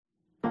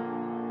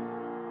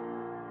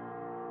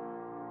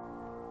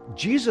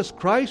Jesus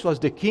Christ was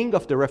the king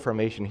of the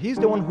Reformation. He's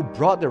the one who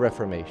brought the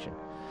Reformation.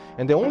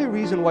 And the only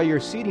reason why you're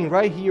sitting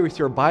right here with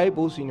your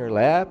Bibles in your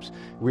laps,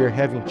 we're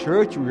having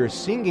church, we're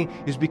singing,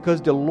 is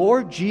because the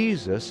Lord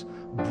Jesus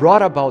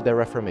brought about the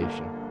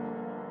Reformation.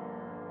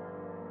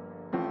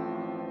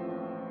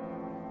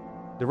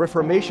 The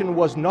Reformation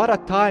was not a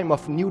time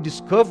of new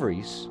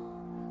discoveries,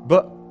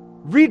 but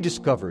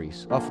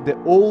rediscoveries of the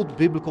old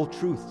biblical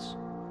truths.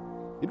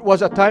 It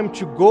was a time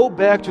to go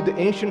back to the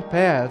ancient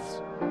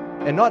paths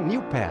and not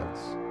new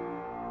paths.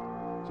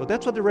 So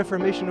that's what the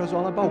Reformation was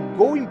all about,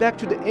 going back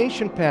to the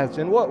ancient paths.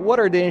 And what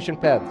are the ancient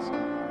paths?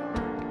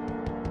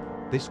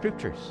 The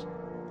Scriptures.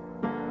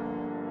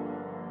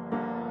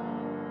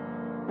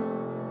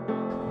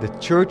 The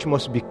church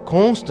must be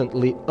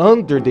constantly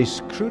under the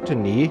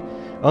scrutiny,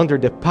 under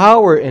the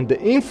power and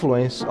the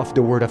influence of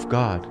the Word of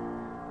God.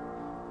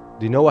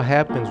 Do you know what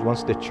happens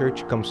once the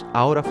church comes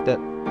out of that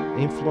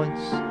influence?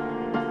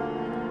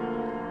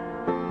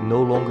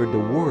 No longer the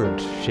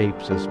Word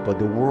shapes us, but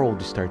the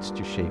world starts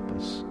to shape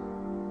us.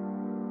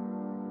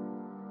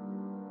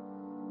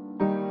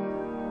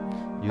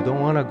 You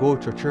don't want to go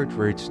to a church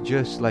where it's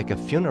just like a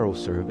funeral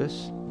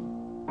service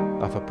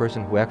of a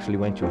person who actually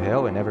went to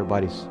hell and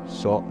everybody's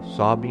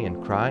sobbing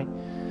and crying.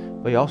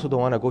 But you also don't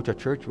want to go to a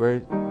church where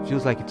it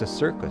feels like it's a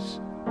circus.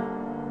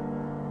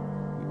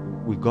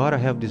 We got to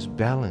have this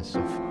balance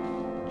of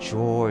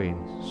joy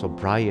and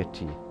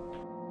sobriety.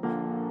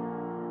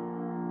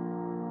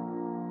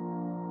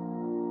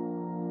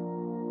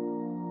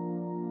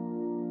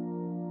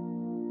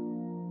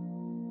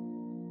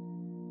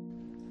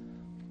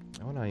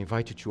 I want to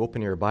invite you to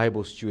open your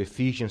Bibles to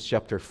Ephesians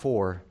chapter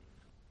 4.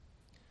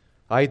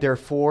 I,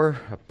 therefore,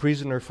 a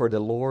prisoner for the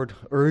Lord,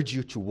 urge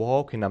you to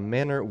walk in a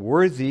manner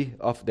worthy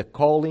of the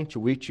calling to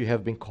which you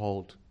have been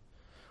called,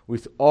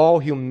 with all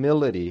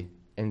humility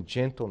and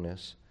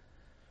gentleness,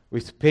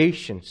 with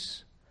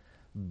patience,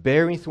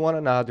 bearing with one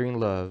another in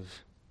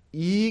love,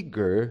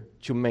 eager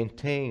to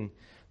maintain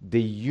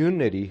the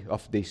unity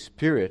of the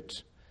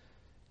Spirit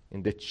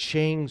in the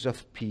chains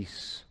of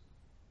peace.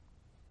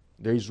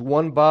 There is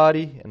one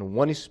body and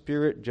one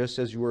Spirit, just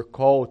as you were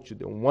called to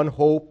the one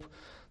hope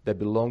that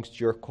belongs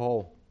to your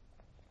call.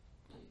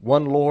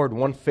 One Lord,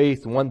 one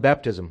faith, one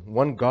baptism,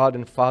 one God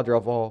and Father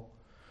of all,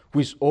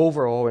 who is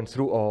over all and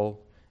through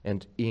all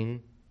and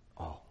in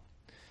all.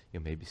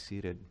 You may be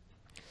seated.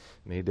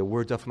 May the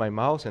words of my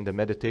mouth and the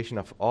meditation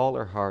of all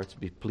our hearts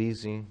be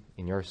pleasing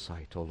in your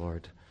sight, O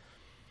Lord.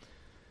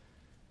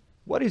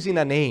 What is in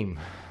a name?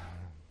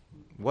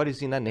 What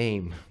is in a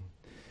name?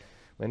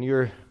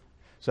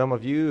 Some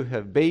of you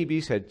have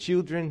babies, had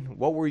children.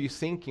 What were you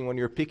thinking when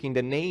you were picking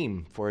the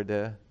name for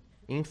the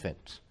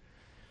infant?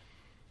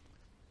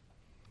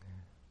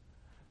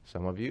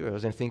 Some of you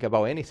doesn't think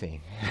about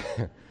anything.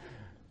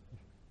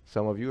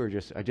 Some of you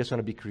I just want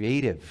to be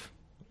creative.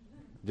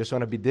 Just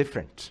want to be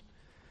different.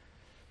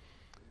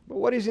 But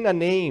what is in a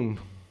name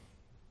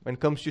when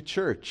it comes to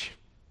church?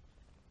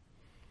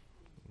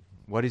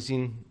 What is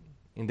in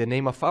the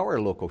name of our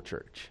local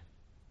church?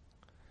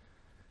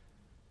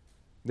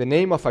 The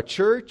name of a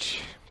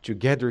church,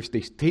 together with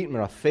the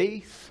statement of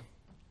faith,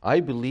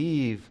 I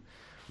believe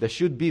that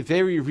should be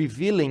very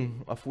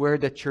revealing of where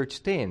the church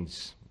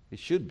stands. It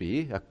should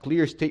be a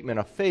clear statement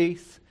of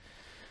faith,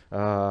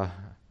 the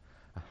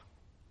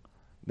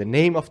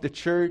name of the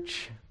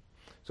church.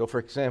 So, for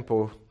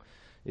example,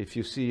 if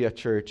you see a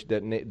church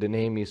that the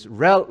name is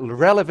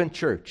Relevant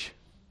Church,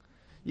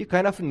 you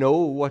kind of know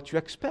what you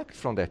expect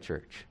from that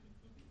church.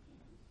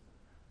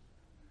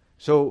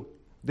 So,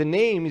 the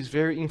name is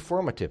very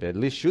informative, at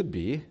least should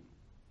be.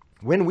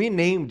 When we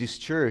name this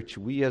church,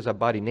 we as a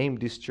body name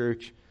this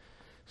church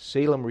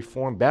Salem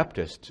Reformed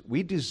Baptist,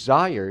 we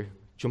desire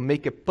to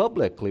make it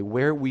publicly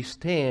where we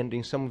stand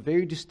in some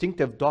very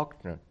distinctive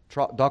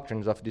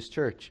doctrines of this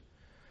church.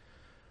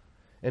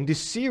 And this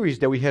series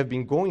that we have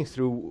been going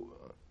through,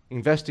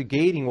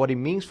 investigating what it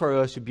means for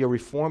us to be a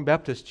Reformed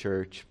Baptist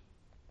church,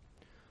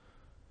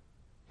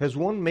 has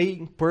one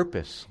main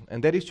purpose,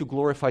 and that is to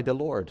glorify the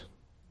Lord.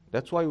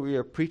 That's why we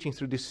are preaching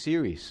through this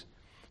series,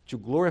 to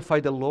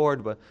glorify the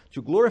Lord, but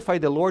to glorify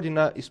the Lord in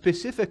a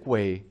specific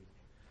way,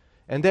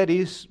 and that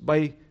is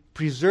by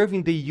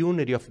preserving the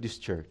unity of this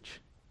church.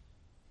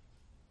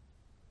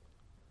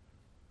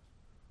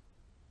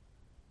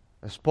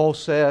 As Paul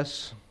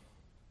says,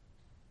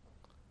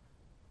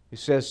 he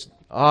says,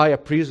 I, a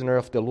prisoner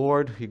of the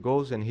Lord, he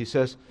goes and he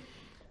says,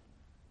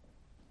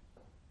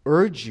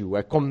 urge you,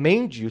 I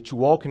commend you to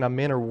walk in a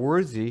manner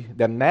worthy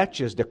that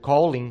matches the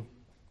calling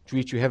to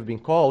which you have been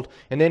called.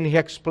 And then he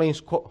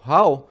explains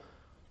how,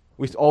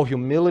 with all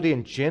humility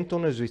and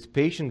gentleness, with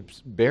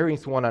patience, bearing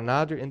with one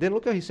another. And then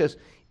look how he says,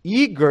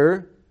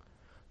 eager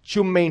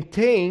to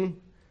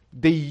maintain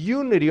the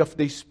unity of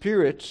the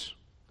Spirit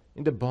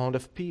in the bond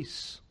of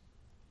peace.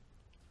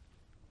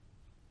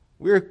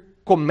 We're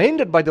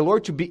commanded by the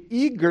Lord to be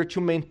eager to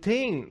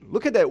maintain.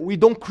 Look at that. We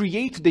don't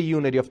create the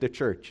unity of the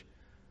church.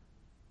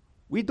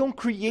 We don't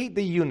create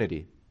the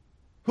unity.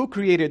 Who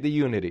created the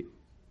unity?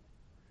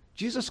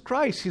 Jesus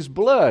Christ, His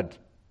blood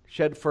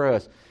shed for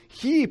us.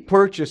 He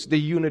purchased the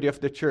unity of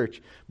the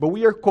church, but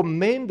we are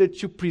commanded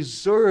to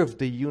preserve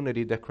the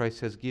unity that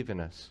Christ has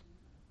given us.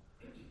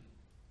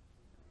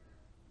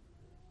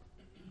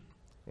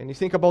 And you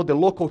think about the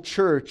local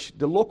church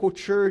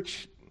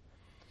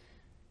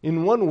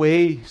in one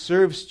way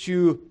serves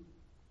to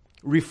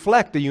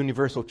reflect the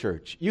universal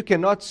church. You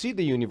cannot see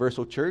the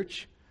universal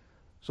church,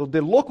 so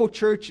the local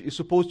church is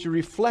supposed to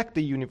reflect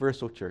the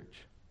universal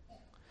church.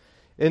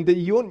 And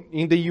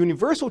in the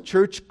universal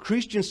church,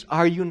 Christians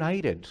are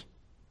united.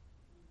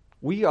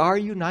 We are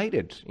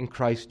united in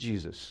Christ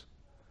Jesus.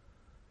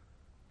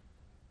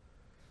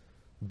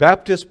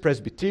 Baptists,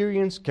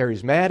 Presbyterians,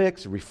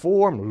 Charismatics,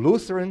 Reformed,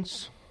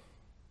 Lutherans,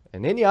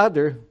 and any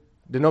other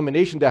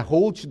denomination that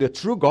holds to the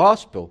true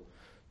gospel,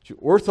 to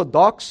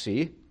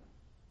orthodoxy,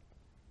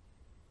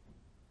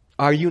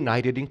 are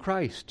united in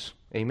Christ.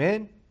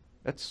 Amen?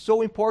 That's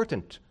so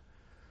important.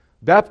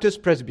 Baptists,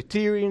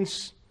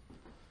 Presbyterians,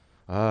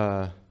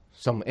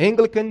 some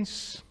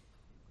Anglicans,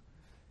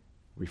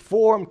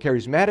 Reformed,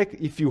 Charismatic,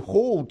 if you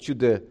hold to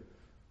the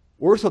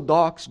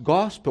Orthodox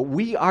gospel,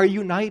 we are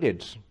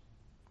united.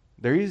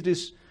 There is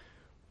this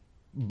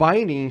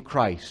binding in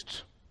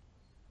Christ.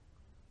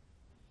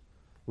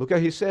 Look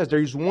at he says,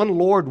 there is one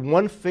Lord,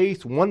 one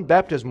faith, one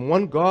baptism,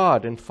 one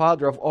God and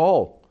Father of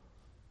all.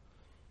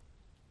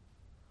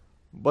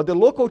 But the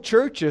local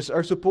churches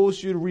are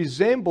supposed to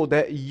resemble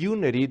that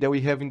unity that we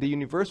have in the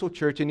universal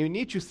church, and you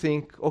need to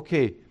think,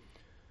 okay,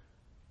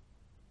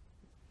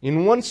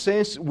 in one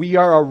sense, we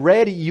are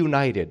already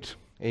united.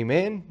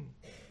 Amen?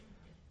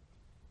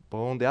 But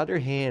on the other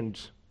hand,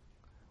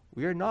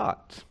 we are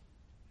not.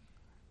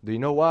 Do you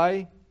know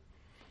why?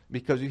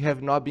 Because we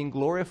have not been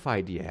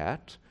glorified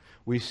yet.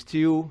 We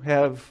still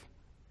have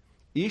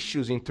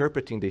issues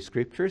interpreting the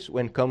scriptures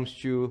when it comes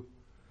to,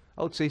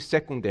 I would say,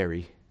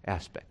 secondary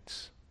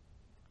aspects.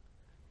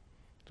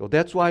 So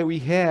that's why we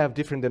have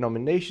different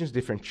denominations,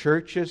 different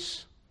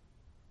churches.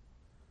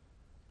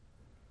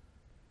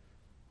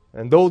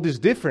 And though these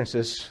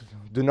differences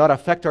do not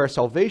affect our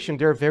salvation,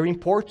 they're very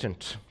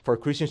important for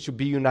Christians to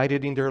be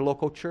united in their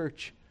local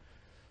church.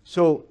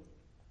 So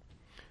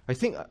I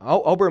think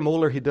Albert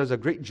Mohler, he does a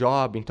great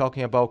job in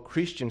talking about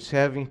Christians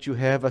having to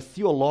have a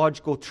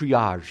theological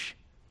triage.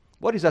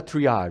 What is a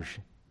triage?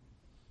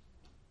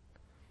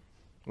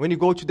 When you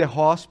go to the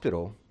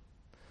hospital,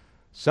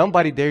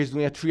 somebody there is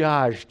doing a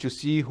triage to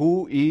see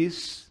who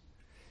needs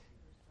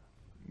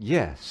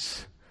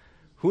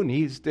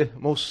the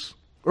most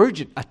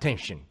urgent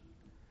attention.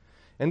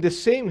 And the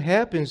same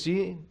happens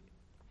in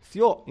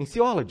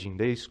theology, in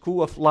the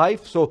school of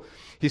life. So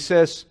he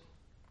says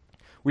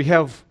we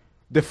have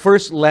the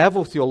first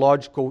level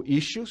theological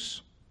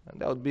issues,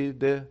 and that would be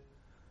the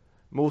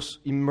most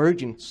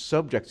emergent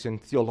subjects in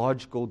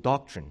theological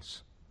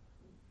doctrines.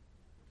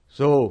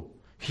 So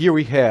here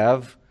we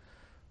have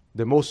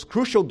the most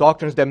crucial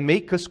doctrines that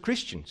make us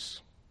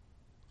Christians.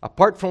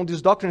 Apart from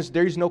these doctrines,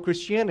 there is no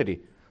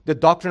Christianity. The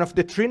doctrine of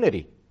the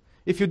Trinity.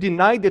 If you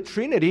deny the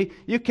Trinity,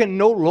 you can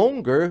no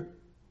longer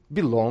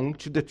belong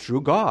to the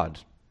true God.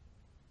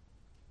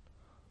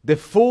 The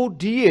full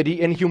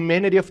deity and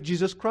humanity of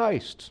Jesus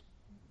Christ.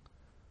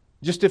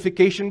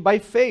 Justification by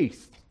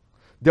faith.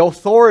 The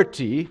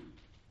authority,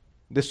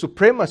 the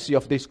supremacy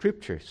of the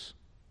Scriptures.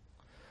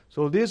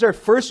 So these are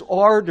first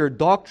order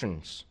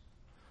doctrines.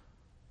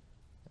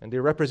 And they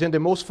represent the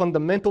most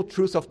fundamental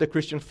truth of the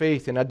Christian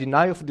faith. And a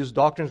denial of these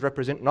doctrines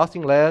represent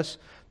nothing less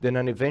than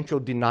an eventual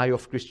denial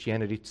of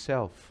Christianity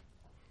itself.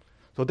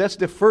 So that's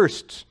the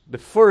first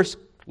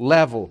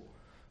level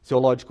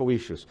theological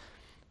issues.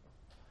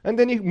 And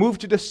then you move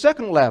to the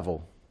second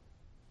level.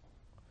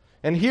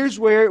 And here's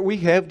where we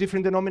have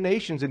different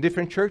denominations and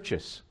different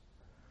churches.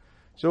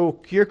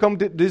 So here come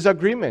the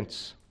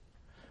disagreements.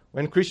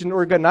 When Christians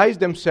organize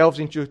themselves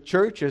into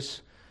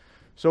churches,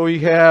 so you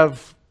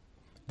have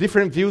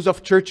different views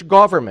of church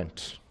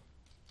government.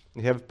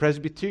 You have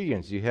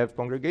Presbyterians, you have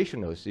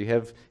Congregationalists, you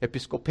have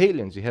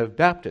Episcopalians, you have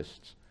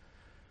Baptists.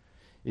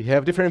 You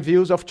have different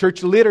views of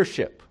church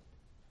leadership.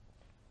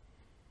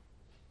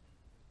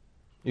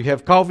 You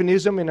have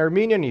Calvinism and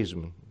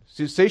Arminianism,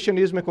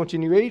 cessationism and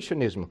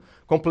continuationism,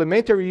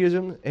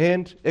 complementarism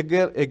and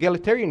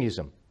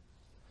egalitarianism,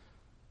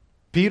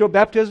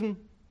 pedobaptism,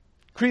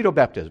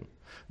 credobaptism.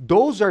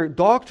 Those are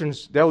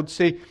doctrines that I would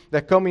say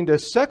that come in the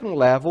second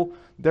level.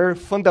 They're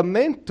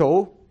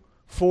fundamental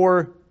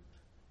for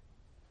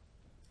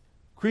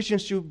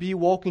Christians to be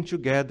walking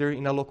together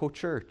in a local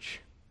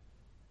church.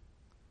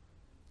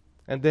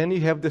 And then you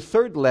have the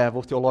third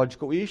level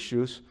theological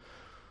issues,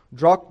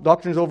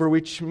 doctrines over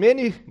which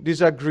many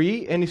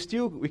disagree, and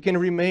still we can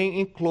remain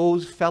in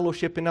close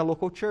fellowship in a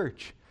local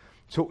church.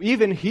 So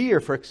even here,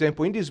 for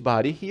example, in this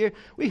body here,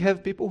 we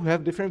have people who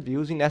have different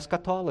views in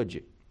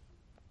eschatology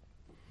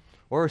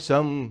or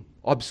some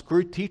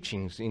obscure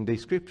teachings in the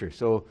Scripture.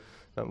 So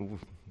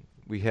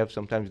we have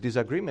sometimes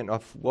disagreement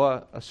of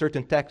what a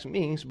certain text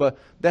means, but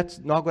that's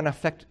not going to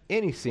affect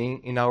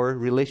anything in our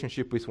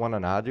relationship with one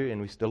another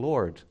and with the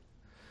Lord.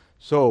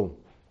 So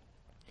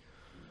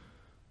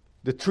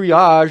the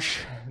triage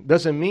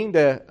doesn't mean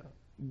that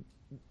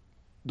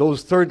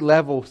those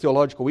third-level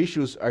theological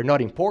issues are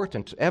not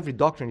important. Every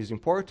doctrine is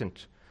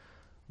important.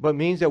 But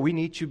means that we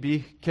need to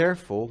be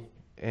careful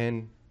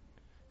and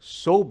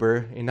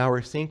sober in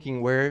our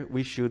thinking where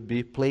we should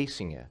be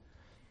placing it.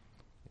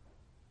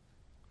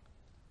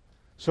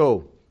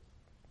 So,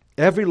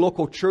 every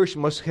local church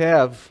must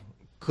have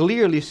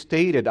clearly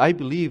stated, I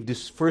believe,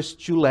 these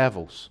first two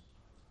levels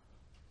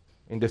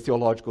in the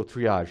theological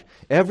triage.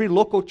 Every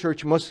local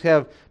church must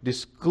have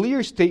this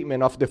clear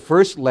statement of the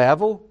first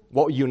level,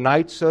 what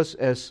unites us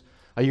as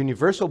a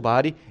universal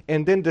body,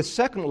 and then the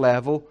second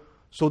level,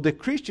 so the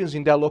Christians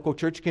in that local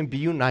church can be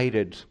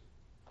united.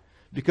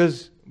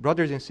 Because,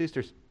 brothers and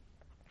sisters,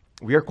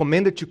 we are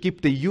commanded to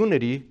keep the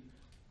unity,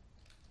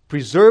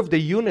 preserve the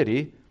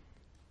unity,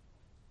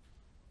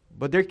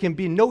 but there can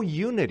be no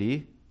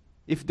unity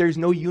if there is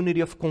no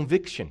unity of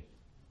conviction.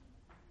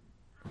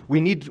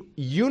 We need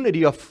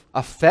unity of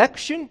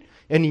affection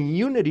and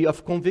unity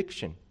of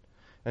conviction.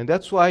 And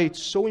that's why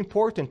it's so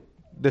important,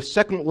 the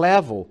second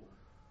level,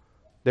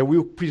 that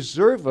will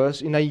preserve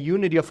us in a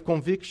unity of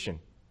conviction.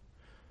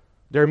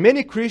 There are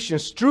many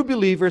Christians, true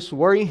believers,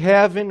 who are in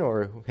heaven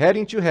or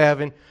heading to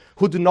heaven,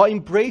 who do not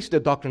embrace the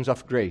doctrines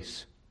of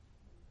grace.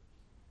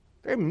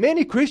 There are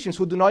many Christians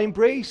who do not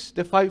embrace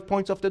the 5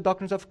 points of the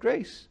doctrines of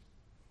grace.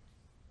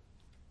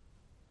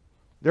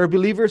 There are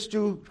believers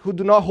who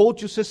do not hold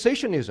to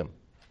cessationism.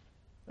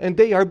 And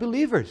they are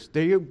believers.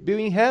 They will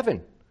be in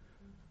heaven.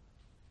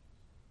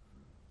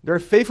 There are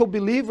faithful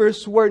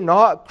believers who are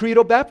not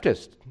credo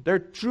Baptists. There are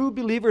true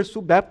believers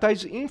who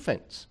baptize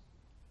infants.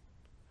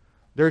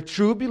 There are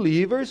true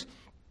believers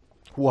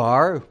who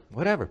are,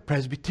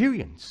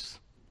 Presbyterians.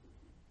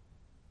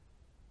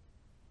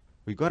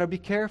 We got to be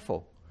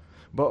careful.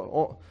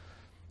 But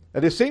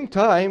at the same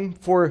time,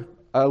 for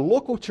a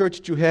local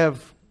church to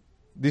have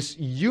this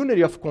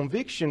unity of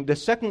conviction, the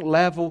second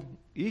level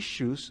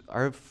issues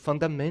are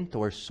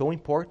fundamental, are so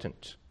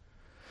important.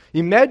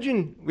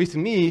 Imagine with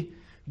me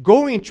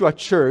going to a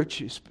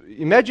church.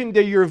 Imagine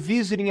that you're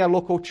visiting a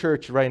local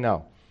church right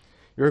now.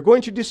 You're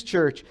going to this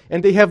church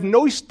and they have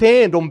no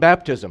stand on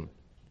baptism.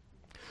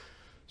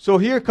 So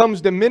here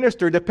comes the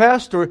minister, the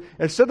pastor,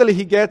 and suddenly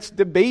he gets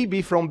the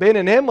baby from Ben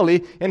and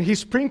Emily and he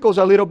sprinkles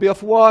a little bit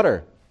of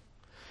water.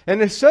 And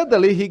then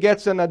suddenly he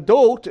gets an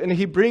adult and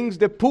he brings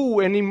the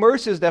pool and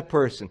immerses that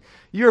person.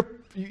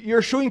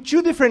 You're showing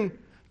two different.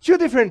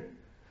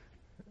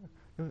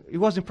 It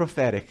wasn't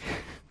prophetic.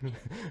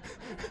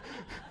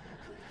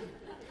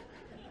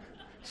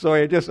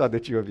 Sorry, I just saw the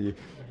two of you.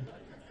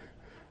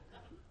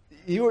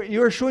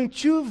 You are showing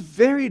two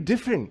very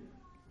different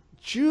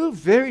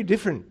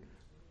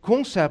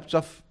concepts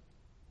of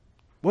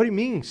what it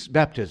means,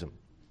 baptism.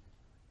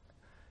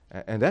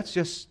 And that's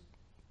just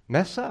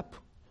mess up.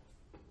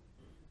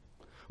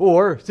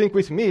 Or, think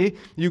with me,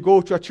 you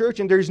go to a church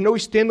and there is no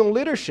stand on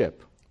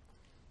leadership.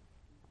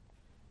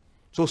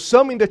 So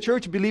some in the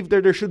church believe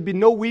that there should be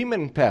no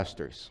women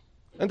pastors.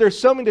 And there's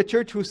some in the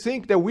church who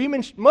think that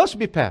women must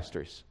be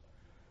pastors.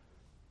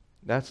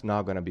 That's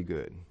not going to be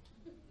good.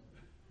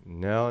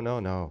 No.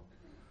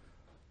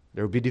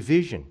 There will be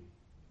division.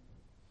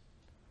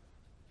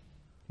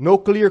 No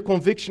clear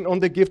conviction on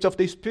the gift of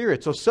the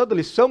Spirit. So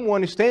suddenly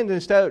someone is standing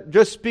instead of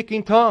just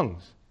speaking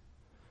tongues.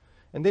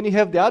 And then you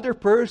have the other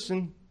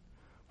person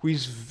who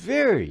is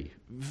very,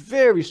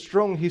 very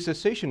strong in his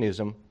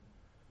cessationism.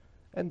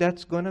 And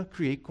that's going to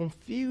create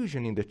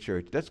confusion in the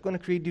church. That's going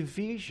to create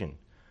division.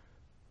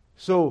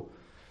 So,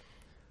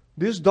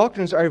 these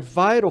doctrines are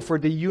vital for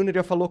the unity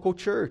of a local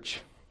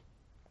church.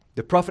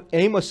 The prophet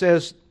Amos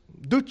says,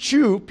 do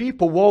two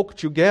people walk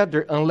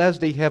together unless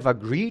they have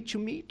agreed to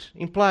meet?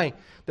 Implying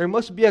there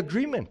must be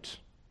agreement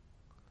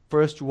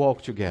for us to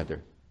walk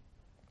together.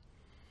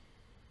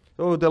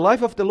 So the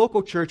life of the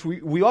local church,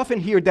 we often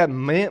hear that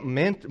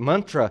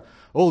mantra,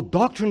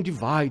 doctrine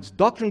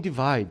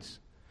divides.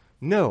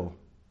 No,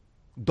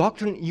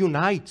 doctrine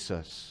unites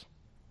us.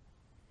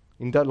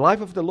 In the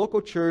life of the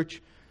local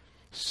church,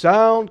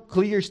 sound,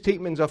 clear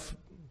statements of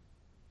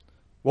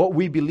what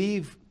we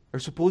believe are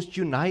supposed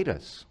to unite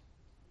us.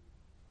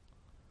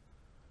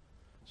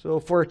 So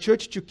for a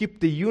church to keep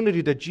the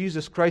unity that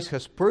Jesus Christ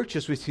has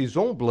purchased with His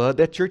own blood,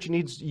 that church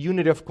needs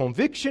unity of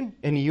conviction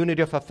and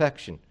unity of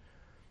affection.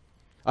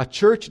 A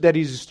church that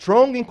is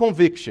strong in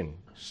conviction,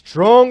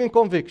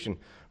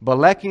 but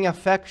lacking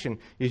affection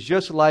is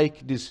just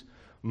like this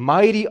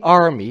mighty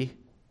army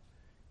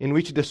in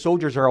which the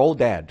soldiers are all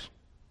dead.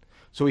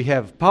 So we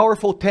have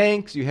powerful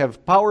tanks, you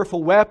have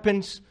powerful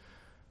weapons,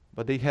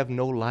 but they have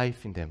no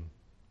life in them.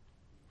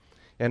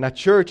 And a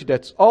church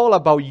that's all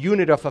about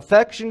unity of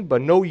affection,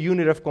 but no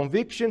unity of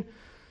conviction,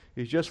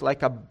 is just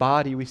like a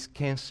body with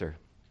cancer.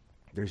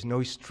 There's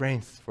no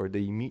strength for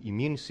the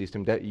immune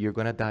system, that you're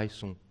going to die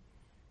soon.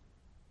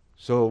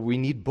 So we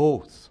need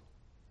both.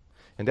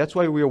 And that's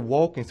why we are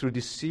walking through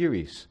this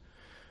series.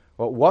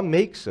 Well, what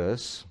makes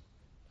us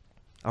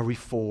a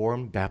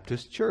Reformed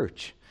Baptist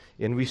church?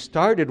 And we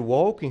started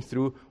walking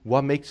through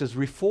what makes us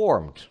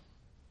Reformed.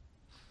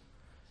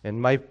 And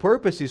my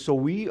purpose is so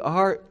we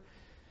are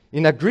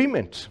in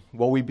agreement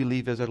what we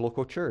believe as a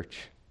local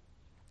church.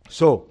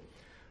 So,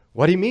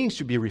 what it means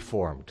to be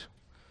reformed.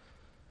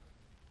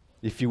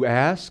 If you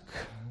ask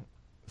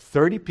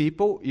 30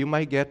 people, you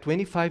might get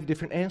 25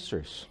 different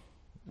answers,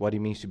 what it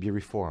means to be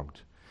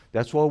reformed.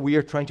 That's why we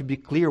are trying to be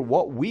clear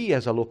what we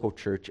as a local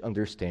church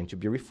understand to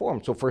be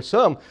reformed. So for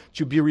some,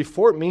 to be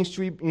reformed means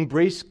to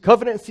embrace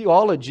covenant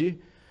theology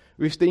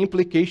with the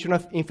implication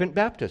of infant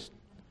baptism.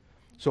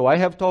 So I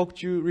have talked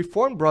to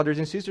Reformed brothers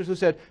and sisters who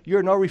said,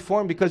 you're not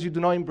Reformed because you do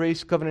not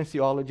embrace covenant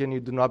theology and you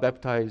do not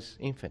baptize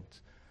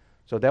infants.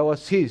 So that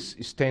was his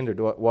standard,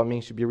 what it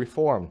means to be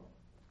Reformed.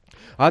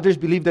 Others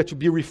believe that to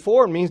be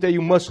Reformed means that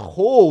you must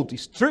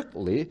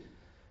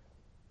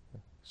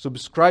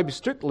subscribe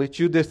strictly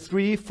to the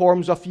three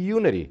forms of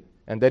unity,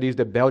 and that is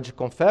the Belgic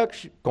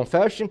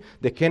Confession,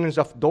 the Canons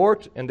of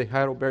Dort, and the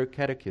Heidelberg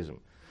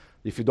Catechism.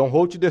 If you don't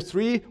hold to the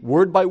three,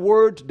 word by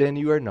word, then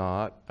you are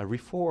not a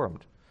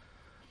Reformed.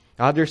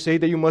 Others say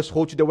that you must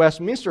hold to the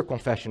Westminster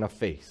Confession of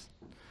Faith.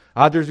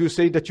 Others will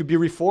say that to be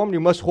Reformed, you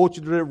must hold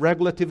to the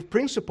regulative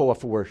principle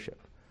of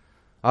worship.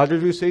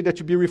 Others will say that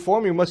to be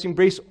Reformed, you must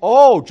embrace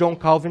all John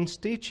Calvin's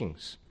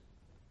teachings.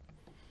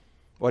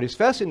 What is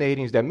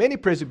fascinating is that many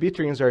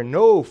Presbyterians are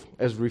known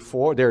as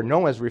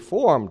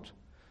Reformed,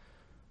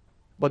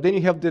 but then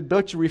you have the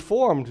Dutch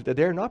Reformed that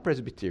they're not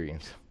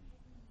Presbyterians.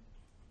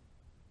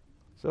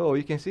 So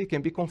you can see it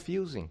can be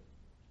confusing.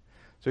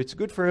 So it's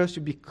good for us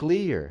to be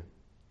clear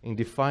in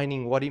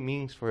defining what it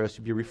means for us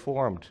to be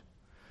Reformed.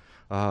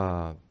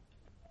 And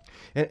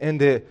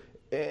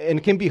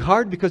it can be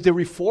hard because the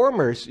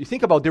Reformers, you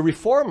think about the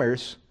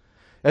Reformers,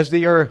 as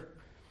they are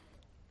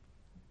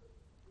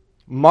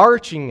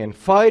marching and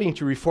fighting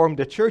to reform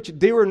the church,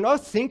 they were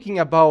not thinking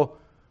about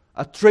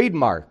a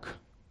trademark.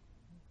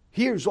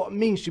 Here's what it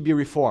means to be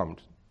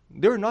Reformed.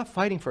 They were not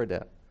fighting for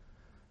that.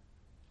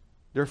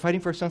 They were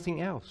fighting for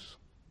something else.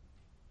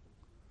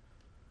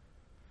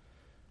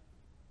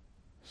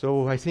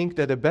 So I think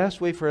that the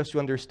best way for us to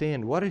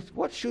understand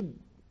what should,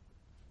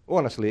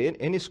 honestly,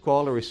 any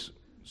scholar is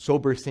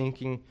sober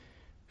thinking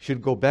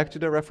should go back to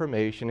the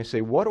Reformation and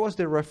say, what was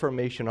the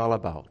Reformation all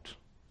about?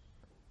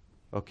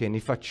 Okay, and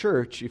if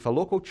a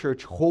local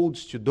church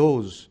holds to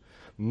those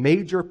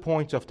major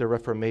points of the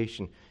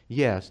Reformation,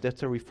 yes,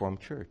 that's a Reformed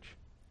church.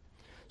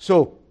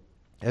 So,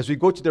 as we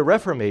go to the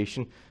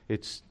Reformation,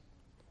 it's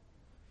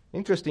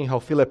interesting how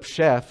Philip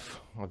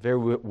Schaff, a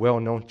very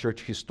well-known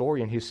church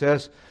historian, he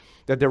says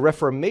that the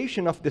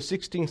Reformation of the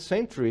 16th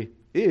century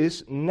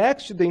is,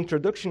 next to the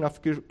introduction of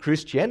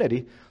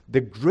Christianity,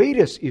 the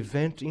greatest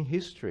event in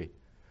history.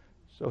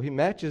 So he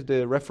matches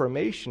the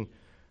Reformation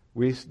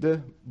with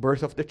the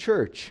birth of the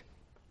church.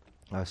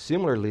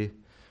 Similarly,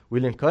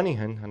 William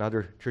Cunningham,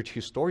 another church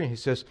historian, he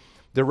says,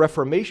 the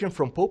Reformation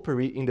from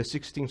Popery in the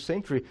 16th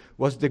century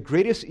was the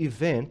greatest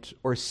event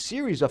or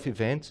series of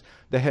events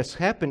that has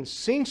happened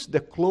since the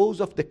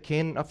close of the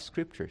canon of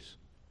Scriptures.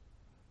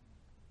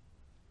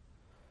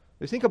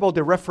 You think about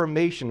the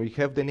Reformation, we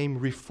have the name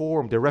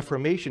Reform, the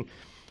Reformation.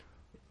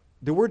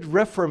 The word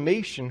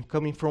Reformation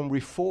coming from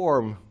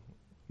reform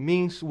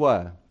means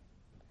what?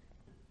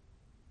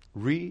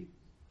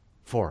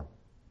 Reform.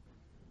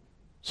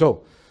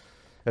 So,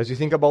 as you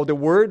think about the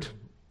word,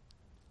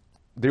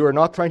 they were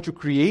not trying to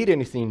create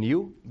anything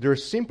new. They're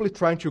simply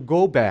trying to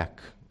go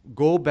back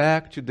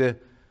to the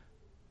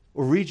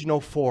original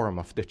form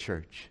of the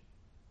church.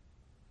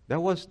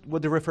 That was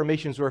what the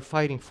Reformations were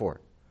fighting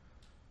for.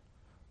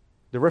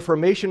 The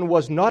Reformation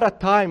was not a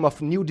time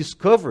of new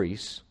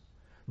discoveries,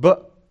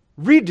 but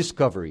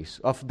rediscoveries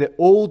of the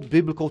old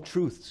biblical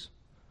truths.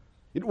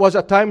 It was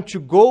a time to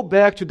go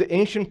back to the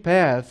ancient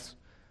paths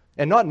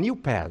and not new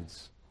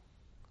paths.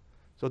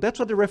 So that's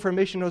what the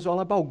Reformation was all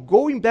about,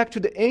 going back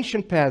to the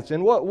ancient paths.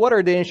 And what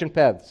are the ancient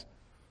paths?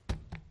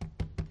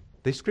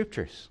 The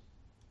Scriptures.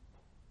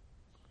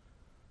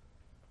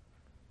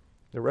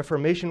 The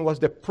Reformation was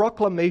the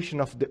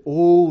proclamation of the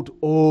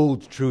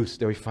old truths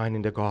that we find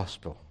in the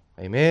gospel.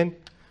 Amen?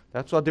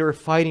 That's what they were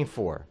fighting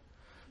for.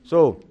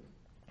 So,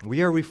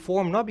 we are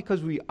Reformed not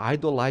because we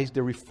idolize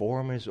the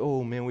Reformers.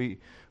 Oh man,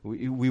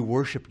 we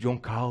worship John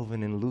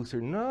Calvin and Luther.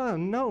 No,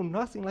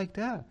 nothing like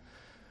that.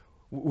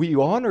 We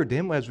honor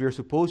them as we are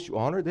supposed to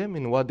honor them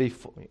in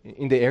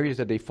the areas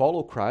that they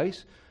follow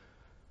Christ.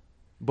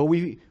 But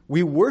we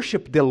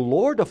worship the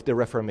Lord of the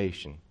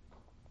Reformation.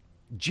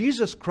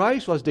 Jesus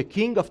Christ was the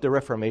King of the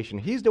Reformation.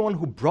 He's the one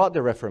who brought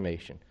the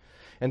Reformation.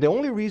 And the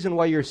only reason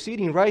why you're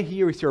sitting right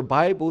here with your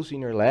Bibles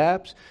in your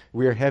laps,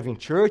 we are having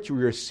church,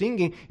 we are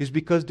singing, is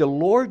because the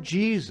Lord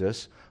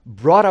Jesus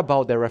brought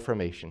about the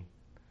Reformation.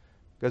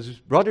 Because,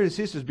 brothers and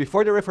sisters,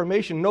 before the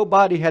Reformation,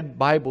 nobody had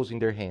Bibles in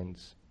their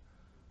hands.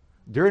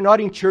 They're not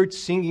in church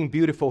singing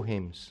beautiful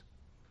hymns.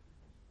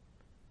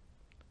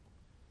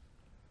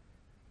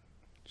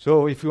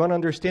 So, if you want to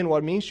understand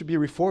what it means to be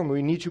Reformed,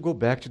 we need to go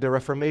back to the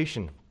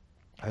Reformation.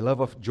 I love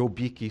what Joe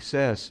Beeke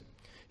says.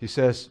 He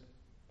says,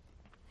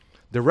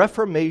 the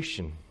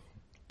Reformation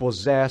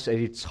possessed at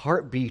its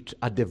heartbeat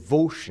a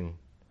devotion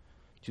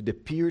to the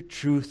pure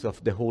truth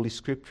of the Holy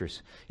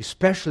Scriptures,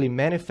 especially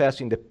manifest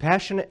in the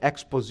passionate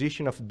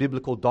exposition of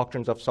biblical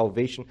doctrines of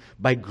salvation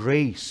by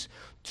grace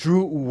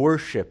true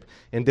worship,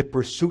 and the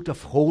pursuit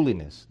of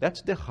holiness.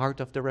 That's the heart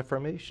of the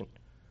Reformation.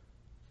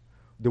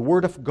 The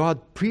Word of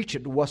God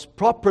preached was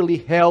properly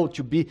held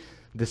to be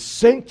the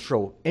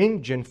central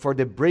engine for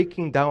the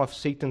breaking down of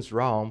Satan's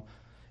realm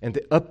and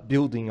the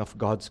upbuilding of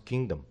God's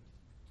kingdom.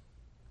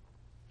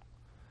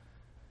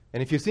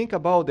 And if you think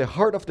about the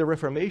heart of the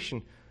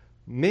Reformation,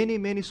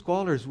 many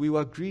scholars will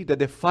agree that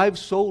the five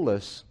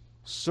solas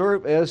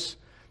serve as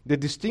the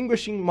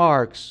distinguishing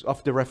marks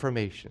of the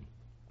Reformation.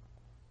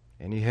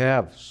 And you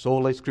have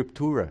sola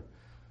scriptura,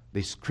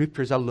 the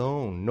scriptures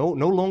alone, no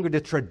longer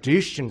the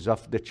traditions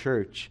of the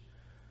church.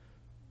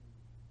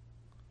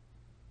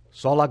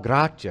 Sola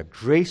gratia,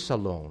 grace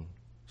alone.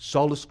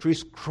 Solus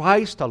Christ,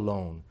 Christ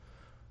alone.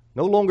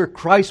 No longer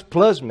Christ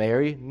plus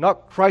Mary,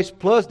 not Christ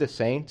plus the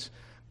saints,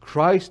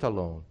 Christ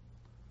alone.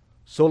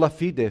 Sola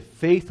fide,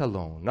 faith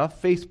alone, not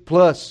faith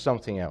plus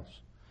something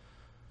else.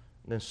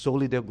 And then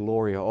soli Deo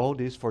gloria, all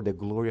this for the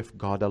glory of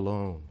God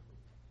alone.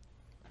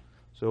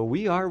 So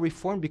we are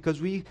Reformed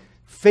because we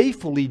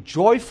faithfully,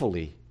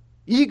 joyfully,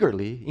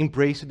 eagerly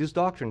embrace these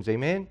doctrines.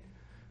 Amen?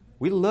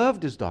 We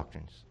love these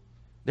doctrines.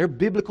 They're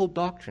biblical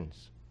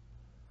doctrines.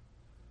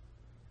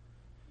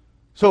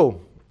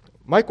 So,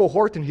 Michael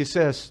Horton, he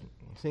says,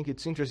 I think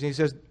it's interesting, he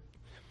says,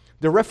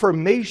 the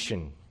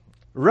Reformation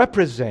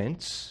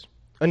represents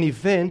an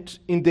event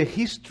in the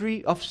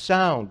history of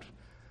sound.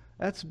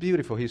 That's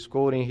beautiful. He's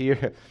quoting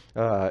here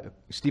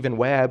Stephen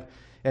Webb.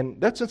 And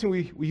that's something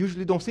we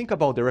usually don't think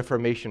about the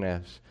Reformation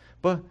as.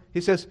 But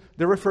he says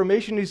the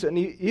Reformation is an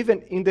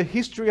event in the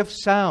history of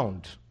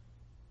sound.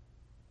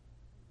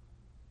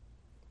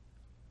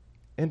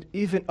 And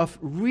even of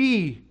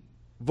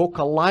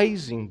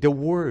re-vocalizing the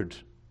word.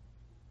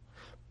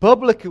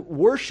 Public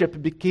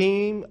worship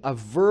became a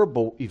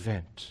verbal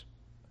event.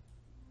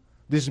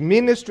 This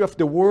ministry of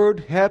the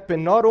word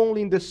happened not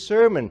only in the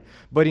sermon,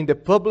 but in the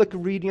public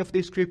reading of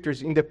the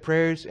scriptures, in the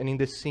prayers, and in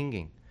the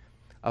singing.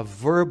 A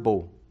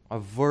verbal.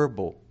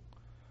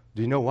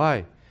 Do you know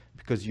why?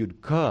 Because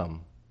you'd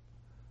come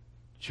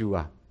to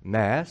a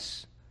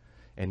mass,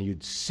 and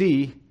you'd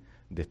see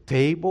the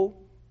table,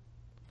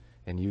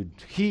 and you'd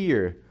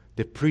hear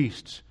the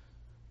priest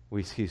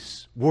with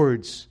his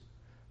words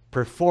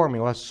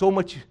performing. It was so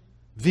much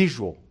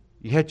visual.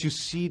 You had to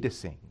see the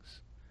things.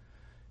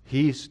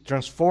 He's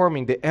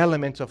transforming the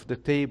elements of the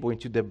table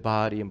into the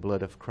body and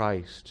blood of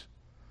Christ.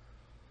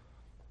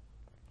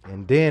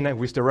 And then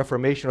with the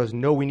Reformation, was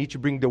no, we need to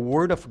bring the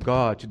Word of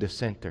God to the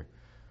center.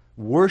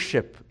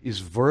 Worship is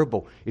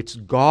verbal. It's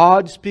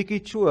God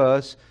speaking to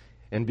us,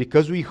 and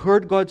because we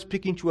heard God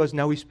speaking to us,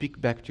 now we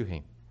speak back to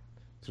Him.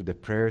 Through the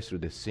prayers, through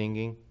the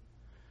singing.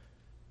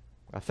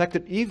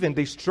 Affected even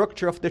the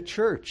structure of the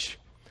church.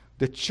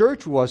 The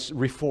church was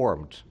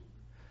reformed.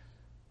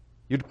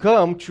 You'd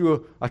come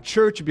to a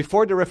church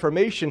before the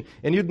Reformation,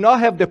 and you'd not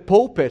have the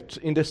pulpit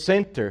in the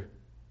center.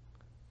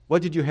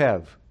 What did you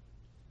have?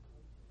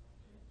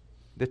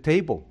 The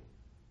table.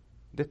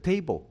 The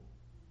table.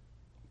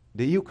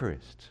 The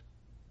Eucharist.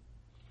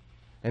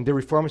 And the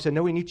Reformers said,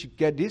 no, we need to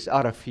get this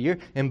out of here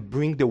and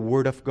bring the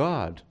Word of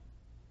God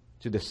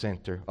to the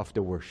center of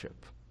the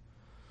worship.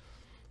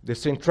 The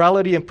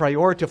centrality and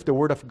priority of the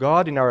Word of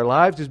God in our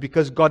lives is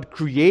because God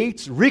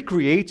creates,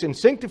 recreates, and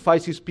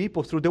sanctifies His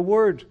people through the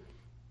Word.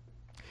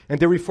 And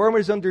the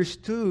Reformers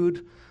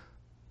understood,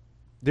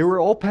 they were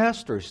all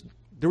pastors.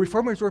 The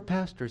Reformers were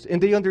pastors,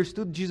 and they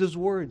understood Jesus'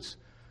 words.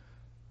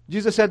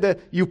 Jesus said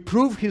that you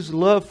prove His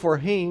love for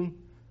Him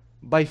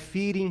by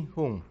feeding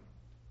whom?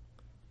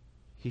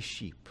 His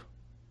sheep.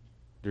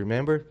 Do you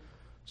remember?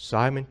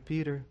 Simon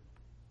Peter,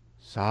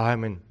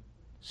 Simon,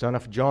 son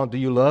of John, do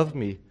you love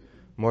me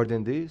more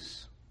than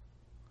this?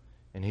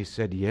 And he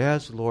said,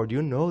 yes, Lord,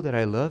 you know that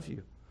I love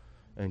you.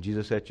 And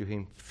Jesus said to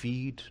him,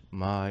 feed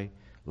my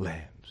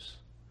lambs.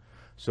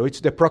 So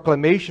it's the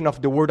proclamation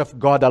of the Word of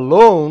God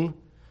alone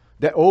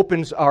that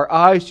opens our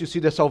eyes to see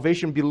that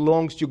salvation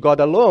belongs to God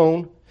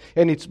alone,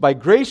 and it's by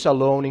grace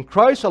alone, in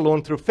Christ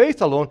alone, through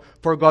faith alone,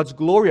 for God's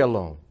glory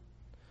alone.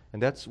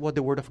 And that's what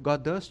the Word of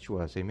God does to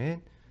us,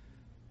 amen?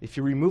 If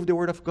you remove the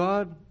Word of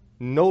God,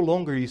 no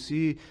longer you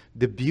see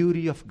the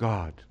beauty of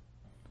God.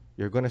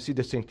 You're going to see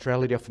the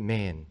centrality of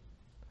man.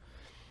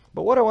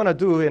 But what I want to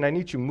do, and I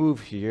need to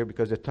move here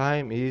because the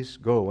time is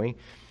going,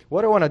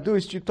 what I want to do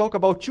is to talk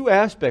about two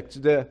aspects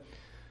that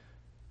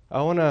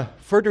I want to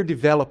further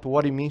develop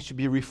what it means to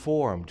be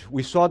reformed.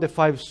 We saw the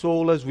five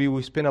solas. We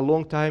will spend a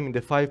long time in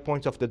the 5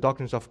 points of the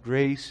doctrines of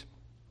grace.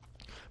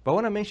 But I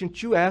want to mention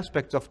two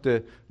aspects of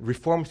the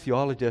Reformed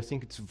theology I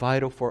think it's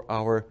vital for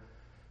our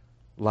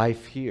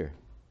life here.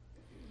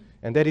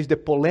 And that is the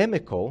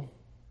polemical,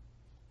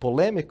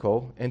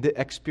 and the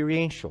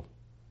experiential.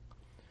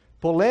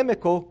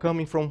 Polemical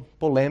coming from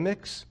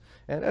polemics,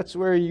 and that's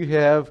where you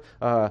have,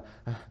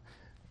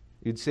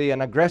 you'd say,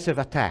 an aggressive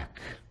attack,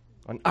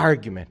 an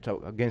argument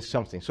against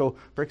something. So,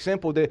 for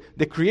example,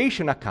 the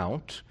creation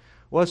account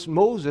was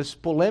Moses'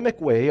 polemic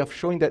way of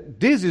showing that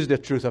this is the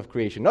truth of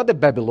creation, not the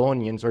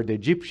Babylonians or the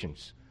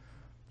Egyptians.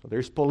 So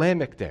there's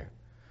polemic there.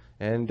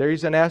 And there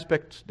is an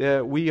aspect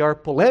that we are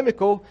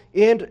polemical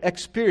and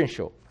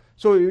experiential.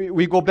 So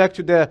we go back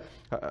to the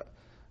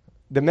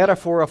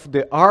metaphor of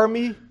the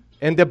army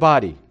and the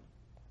body.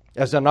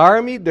 As an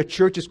army, the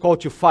church is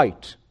called to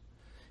fight.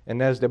 And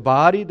as the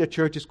body, the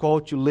church is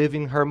called to live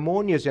in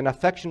harmonious and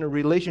affectionate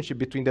relationship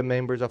between the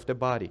members of the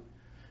body.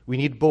 We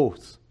need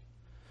both.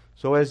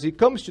 So as it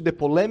comes to the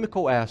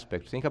polemical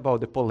aspect, think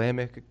about the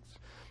polemic.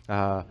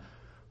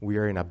 We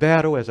are in a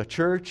battle as a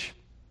church.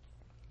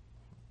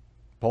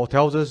 Paul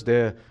tells us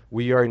that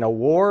we are in a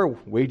war,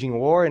 waging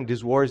war, and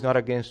this war is not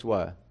against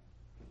what?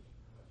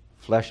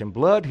 Flesh and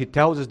blood. He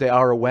tells us that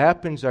our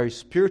weapons are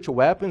spiritual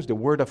weapons, the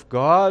Word of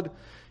God.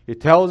 He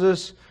tells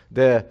us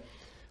that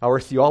our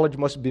theology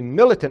must be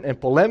militant and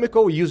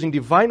polemical, using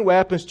divine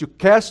weapons to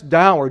cast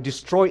down or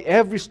destroy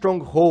every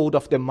stronghold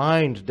of the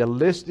mind that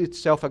lists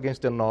itself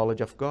against the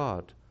knowledge of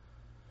God.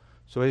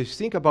 So as you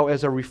think about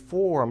as a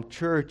Reformed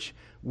church,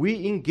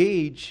 we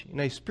engage in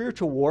a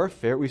spiritual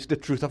warfare with the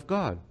truth of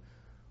God.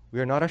 We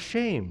are not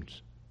ashamed.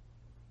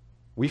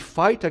 We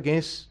fight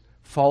against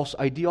false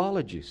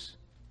ideologies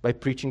by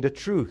preaching the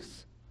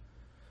truth.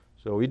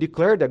 So we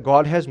declare that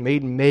God has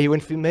made male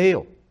and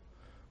female.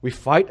 We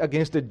fight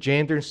against the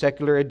gender and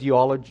secular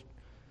ideology,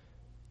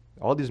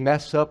 all these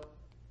messed up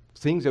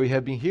things that we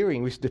have been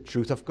hearing with the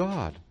truth of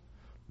God,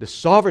 the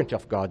sovereignty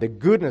of God, the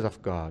goodness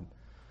of God.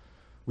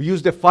 We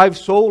use the 5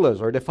 solas,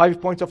 or the 5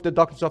 points of the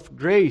doctrines of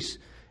grace,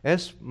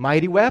 as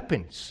mighty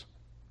weapons.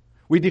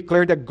 We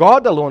declare that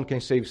God alone can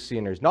save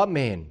sinners, not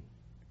man.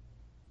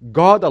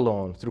 God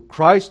alone, through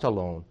Christ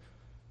alone.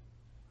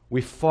 We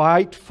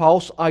fight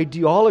false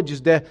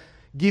ideologies that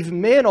give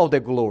men all the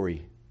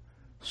glory.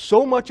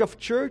 So much of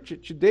church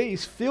today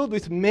is filled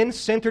with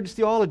man-centered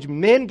theology.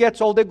 Man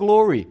gets all the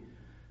glory.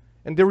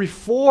 And the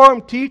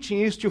Reformed teaching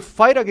is to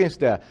fight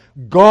against that.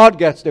 God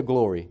gets the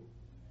glory,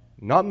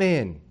 not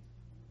man.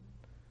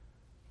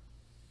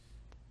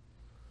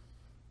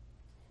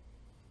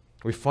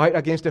 We fight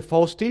against the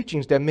false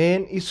teachings that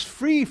man is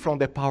free from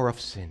the power of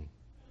sin.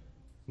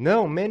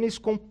 No, man is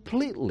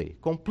completely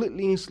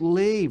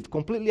enslaved,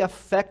 completely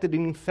affected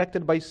and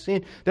infected by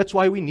sin. That's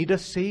why we need a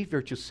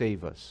Savior to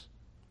save us.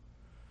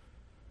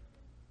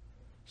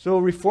 So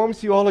Reformed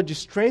theology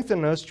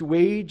strengthens us to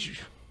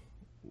wage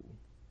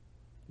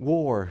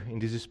war in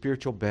this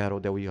spiritual battle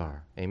that we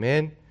are.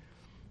 Amen?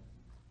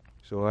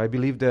 So I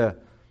believe that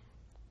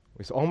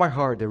with all my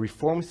heart, the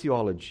Reformed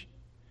theology,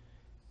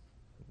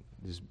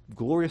 this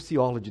glorious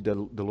theology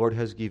that the Lord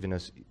has given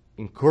us,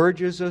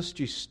 encourages us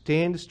to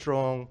stand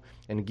strong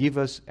and give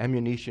us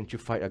ammunition to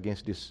fight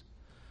against these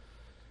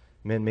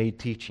man-made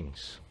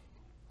teachings.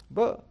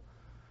 But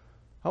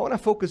I want to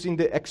focus in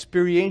the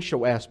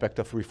experiential aspect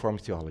of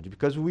Reformed theology,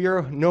 because we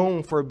are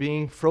known for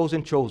being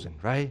frozen chosen,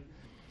 right?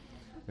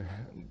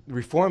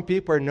 Reformed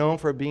people are known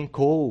for being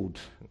cold,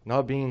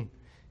 not being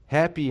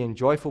happy and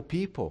joyful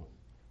people.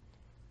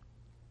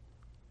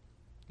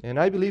 And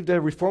I believe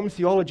that Reformed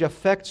theology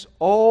affects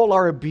all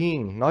our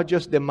being, not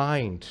just the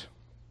mind.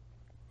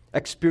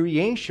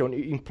 Experiential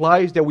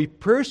implies that we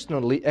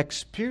personally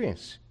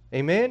experience.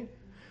 Amen?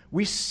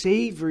 We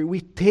savor, we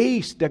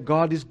taste that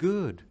God is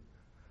good.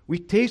 We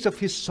taste of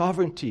His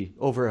sovereignty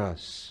over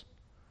us.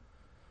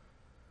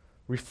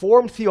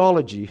 Reformed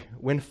theology,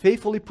 when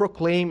faithfully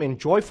proclaimed and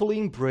joyfully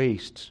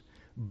embraced,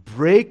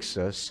 breaks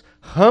us,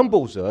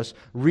 humbles us,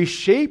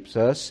 reshapes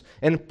us,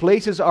 and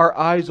places our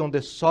eyes on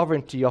the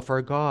sovereignty of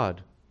our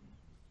God.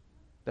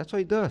 That's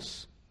what it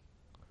does.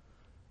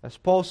 As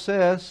Paul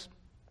says,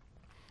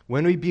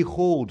 when we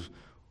behold,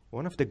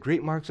 one of the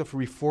great marks of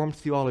Reformed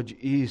theology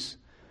is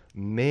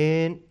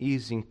man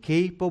is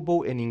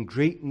incapable and in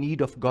great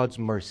need of God's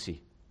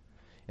mercy.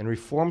 And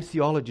Reformed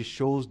theology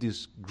shows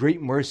this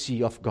great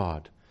mercy of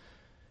God.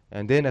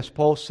 And then as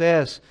Paul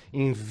says,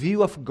 in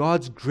view of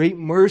God's great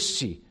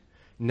mercy,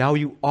 now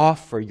you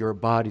offer your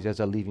bodies as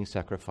a living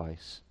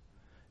sacrifice.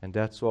 And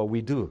that's what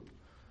we do.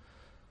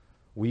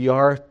 We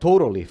are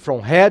totally,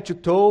 from head to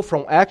toe,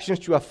 from actions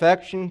to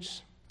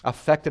affections,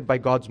 affected by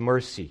God's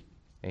mercy.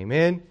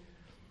 Amen?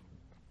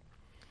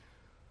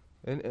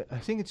 And I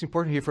think it's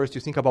important here for us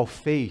to think about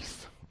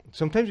faith.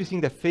 Sometimes we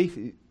think that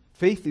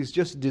faith is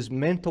just this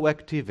mental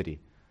activity.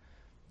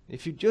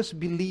 If you just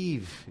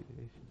believe.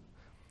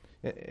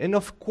 And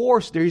of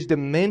course, there is the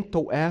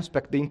mental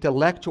aspect, the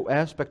intellectual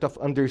aspect of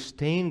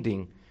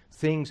understanding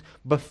things,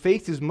 but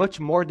faith is much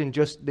more than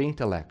just the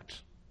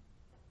intellect.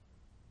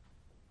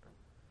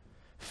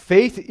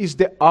 Faith is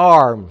the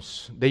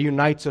arms that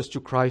unites us to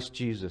Christ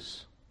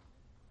Jesus.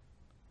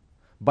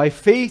 By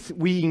faith,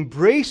 we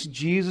embrace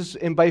Jesus,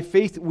 and by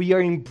faith, we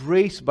are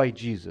embraced by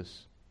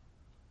Jesus.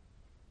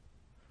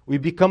 We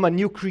become a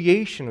new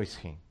creation with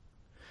Him.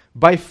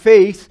 By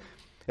faith,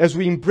 as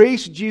we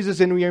embrace Jesus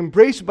and we are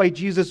embraced by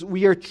Jesus,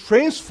 we are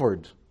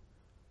transferred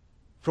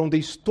from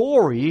the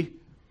story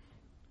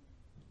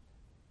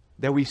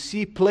that we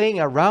see playing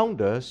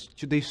around us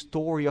to the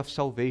story of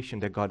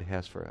salvation that God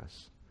has for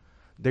us.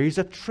 There is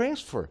a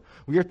transfer.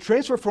 We are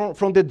transferred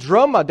from the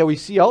drama that we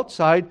see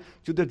outside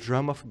to the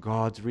drama of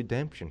God's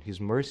redemption,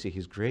 His mercy,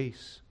 His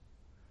grace.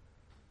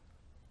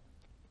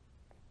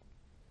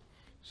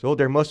 So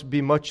there must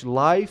be much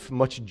life,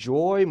 much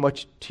joy,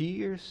 much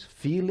tears,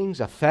 feelings,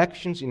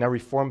 affections in a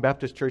Reformed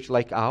Baptist church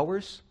like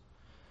ours,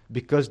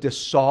 because the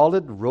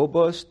solid,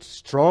 robust,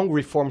 strong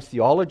Reformed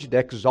theology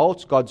that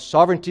exalts God's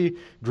sovereignty,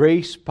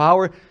 grace,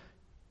 power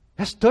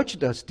has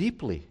touched us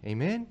deeply.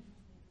 Amen?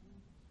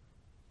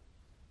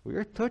 We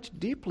are touched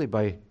deeply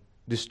by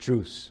these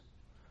truths.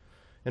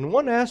 And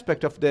one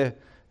aspect of the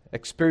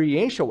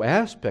experiential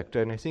aspect,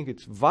 and I think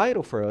it's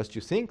vital for us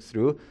to think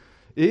through,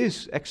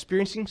 is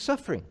experiencing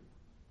suffering.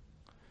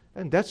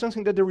 And that's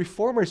something that the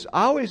Reformers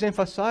always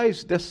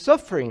emphasize. The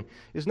suffering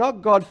is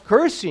not God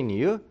cursing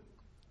you,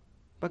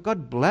 but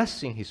God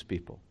blessing His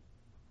people.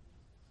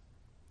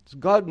 It's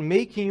God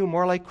making you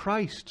more like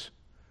Christ.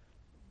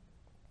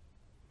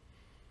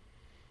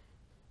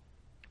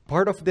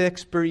 Part of the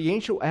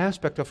experiential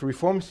aspect of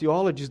Reformed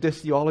theology is the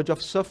theology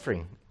of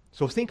suffering.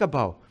 So think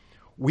about,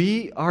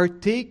 we are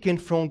taken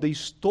from the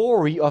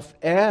story of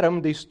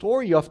Adam, the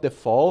story of the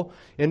fall,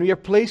 and we are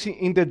placing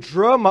in the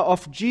drama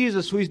of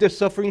Jesus, who is the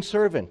suffering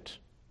servant.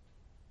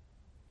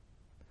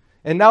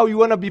 And now you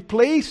want to be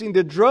placed in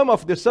the drama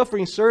of the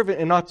suffering servant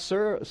and not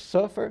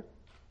suffer?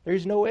 There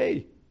is no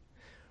way.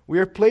 We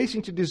are placed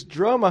into this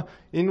drama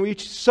in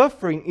which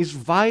suffering is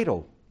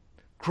vital.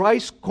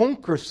 Christ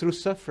conquers through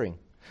suffering.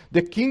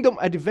 The kingdom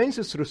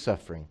advances through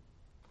suffering.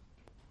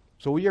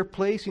 So we are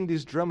placed in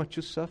this drama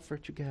to suffer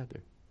together.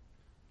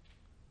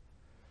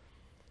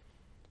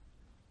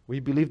 We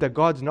believe that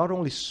God is not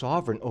only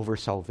sovereign over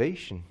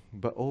salvation,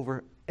 but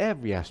over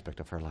every aspect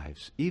of our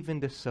lives, even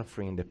the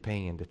suffering and the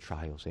pain and the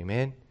trials.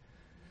 Amen?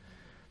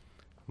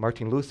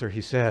 Martin Luther, he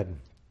said,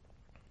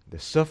 the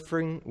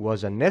suffering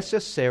was a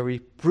necessary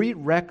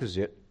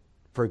prerequisite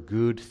for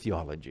good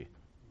theology.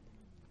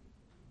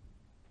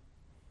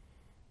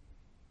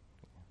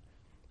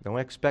 Don't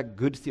expect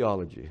good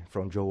theology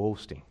from Joel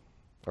Osteen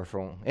or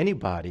from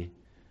anybody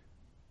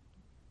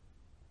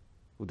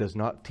who does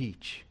not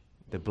teach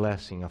the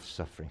blessing of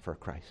suffering for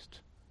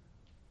Christ.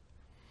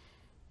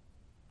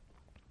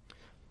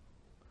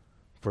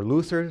 For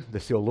Luther, the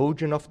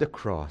theologian of the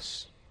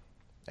cross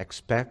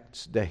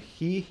expects that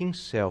he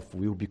himself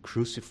will be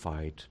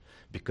crucified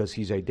because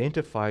he's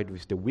identified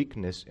with the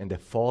weakness and the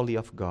folly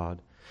of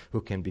God, who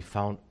can be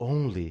found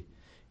only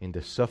in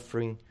the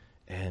suffering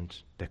and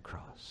the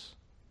cross.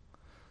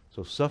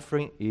 So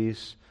suffering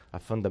is a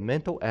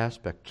fundamental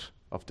aspect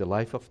of the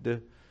life of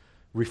the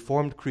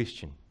Reformed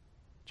Christian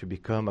to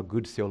become a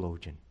good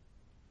theologian.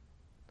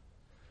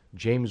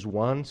 James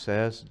 1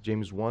 says,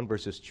 James 1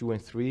 verses 2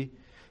 and 3,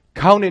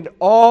 count it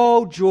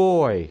all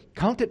joy,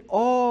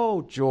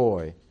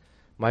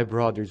 my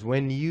brothers,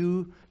 when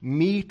you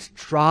meet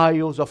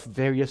trials of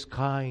various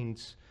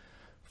kinds.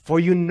 For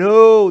you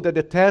know that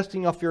the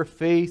testing of your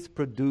faith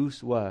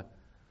produce what?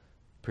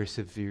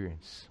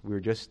 Perseverance. We were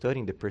just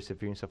studying the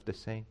perseverance of the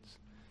saints.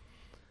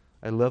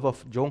 I love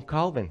of John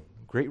Calvin,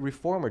 great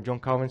reformer. John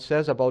Calvin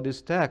says about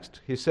this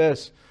text, he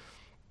says,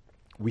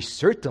 we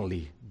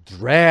certainly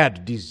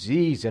dread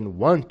disease and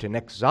want and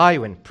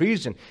exile and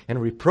prison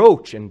and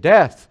reproach and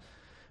death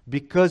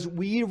because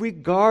we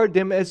regard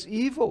them as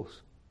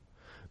evils.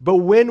 But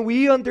when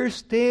we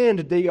understand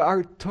they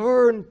are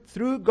turned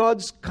through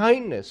God's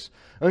kindness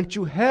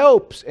unto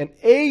helps and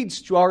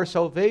aids to our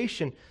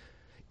salvation,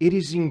 it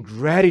is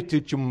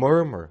ingratitude to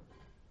murmur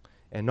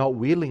and not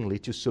willingly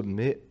to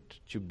submit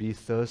to be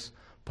thus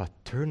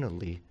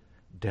paternally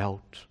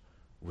dealt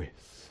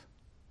with.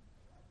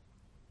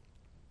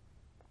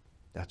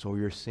 That's what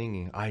we are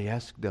singing. I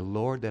ask the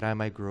Lord that I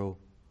might grow.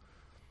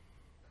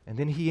 And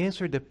then He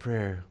answered the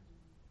prayer.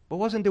 But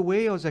wasn't the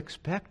way I was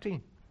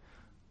expecting.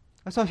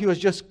 I thought He was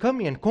just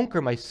coming and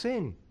conquer my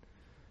sin.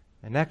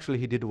 And actually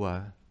He did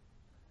what?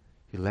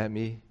 He let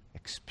me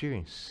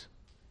experience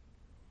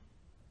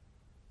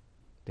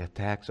the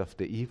attacks of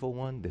the evil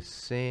one, the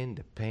sin,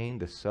 the pain,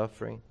 the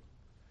suffering.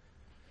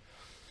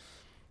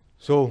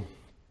 So,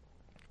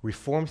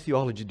 Reformed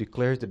theology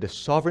declares that the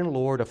sovereign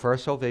Lord of our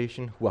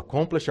salvation, who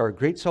accomplished our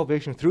great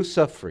salvation through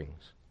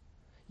sufferings,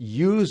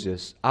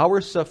 uses our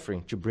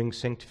suffering to bring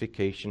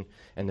sanctification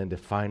and then the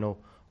final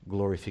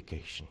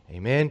glorification.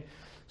 Amen?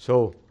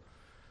 So,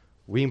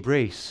 we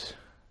embrace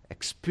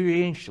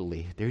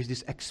experientially, there is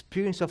this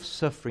experience of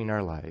suffering in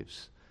our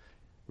lives.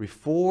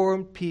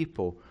 Reformed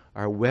people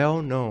are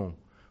well known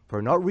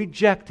for not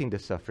rejecting the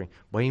suffering,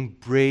 but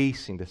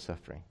embracing the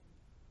suffering.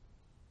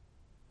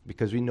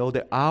 Because we know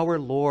that our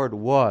Lord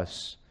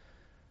was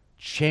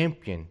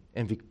champion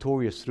and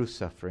victorious through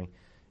suffering.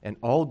 And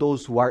all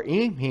those who are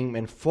in Him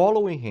and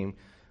following Him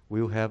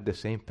will have the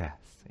same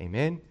path.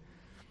 Amen?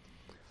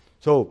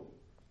 So,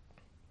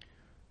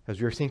 as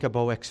we are thinking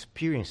about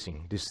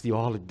experiencing this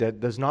theology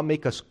that does not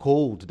make us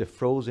cold, the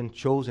frozen,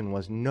 chosen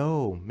ones.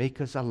 No, make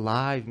us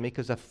alive, make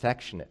us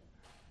affectionate.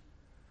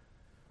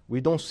 We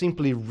don't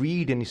simply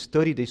read and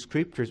study the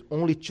Scriptures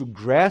only to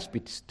grasp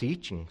its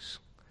teachings.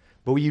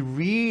 But we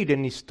read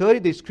and study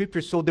the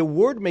Scriptures so the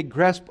Word may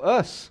grasp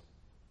us.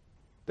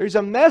 There's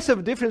a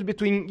massive difference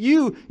between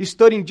you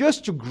studying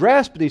just to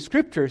grasp the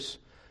Scriptures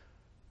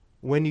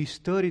when you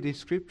study the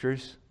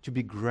Scriptures to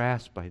be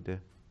grasped by the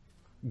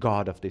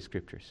God of the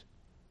Scriptures.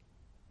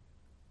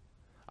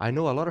 I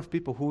know a lot of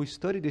people who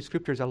study the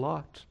Scriptures a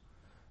lot.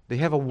 They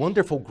have a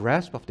wonderful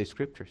grasp of the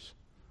Scriptures.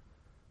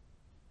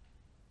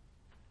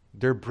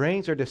 Their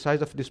brains are the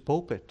size of this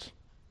pulpit.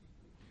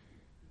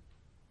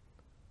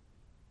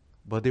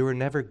 But they were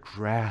never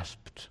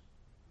grasped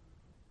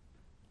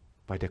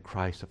by the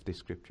Christ of the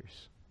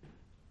Scriptures.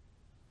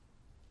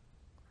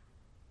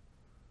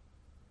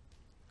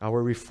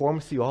 Our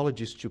Reformed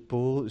theology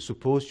is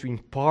supposed to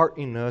impart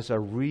in us a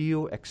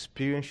real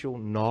experiential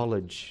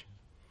knowledge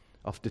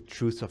of the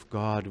truth of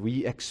God.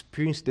 We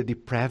experience the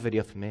depravity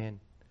of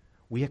man.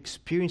 We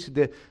experience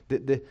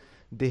the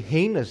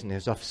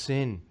heinousness of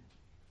sin.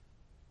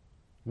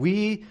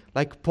 We,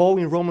 like Paul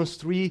in Romans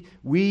 3,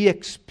 we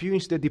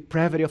experience the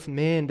depravity of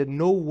man, that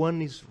no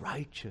one is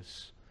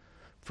righteous.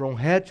 From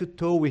head to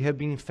toe we have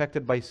been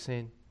infected by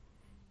sin.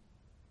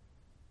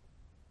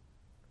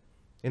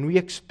 And we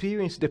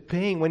experience the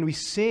pain when we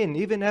sin.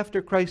 Even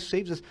after Christ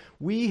saves us,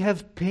 we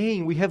have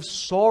pain, we have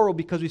sorrow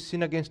because we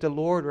sin against the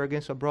Lord or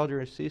against a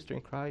brother or sister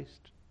in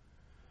Christ.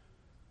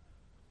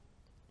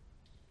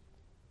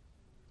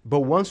 But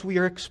once we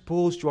are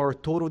exposed to our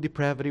total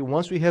depravity,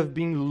 once we have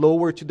been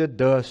lowered to the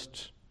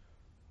dust,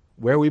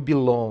 where we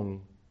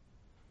belong,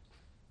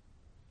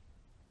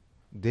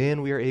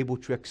 then we are able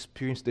to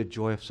experience the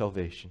joy of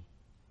salvation.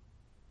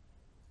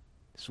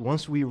 So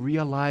once we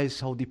realize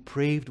how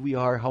depraved we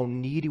are, how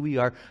needy we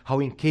are, how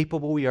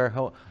incapable we are,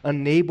 how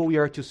unable we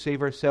are to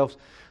save ourselves,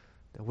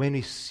 that when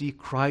we see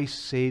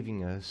Christ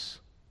saving us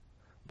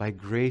by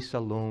grace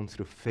alone,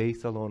 through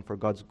faith alone, for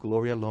God's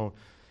glory alone,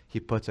 He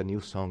puts a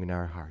new song in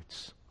our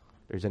hearts.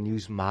 There's a new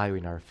smile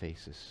in our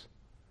faces.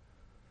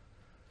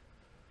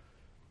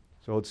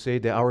 So I would say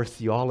that our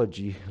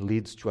theology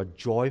leads to a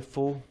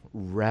joyful,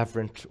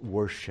 reverent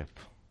worship.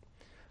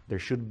 There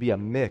should be a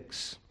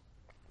mix.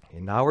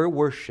 In our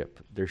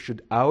worship, there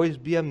should always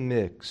be a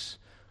mix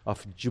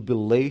of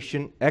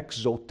jubilation,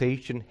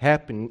 exaltation,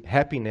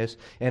 happiness,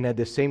 and at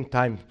the same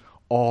time,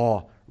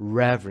 awe,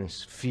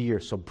 reverence, fear,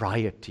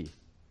 sobriety.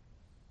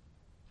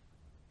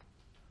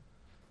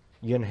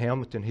 Ian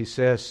Hamilton, he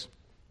says,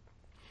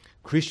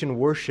 Christian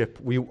worship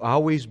will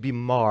always be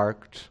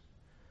marked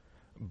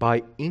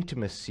by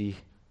intimacy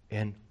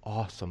and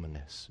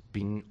awesomeness,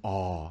 being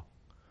awe.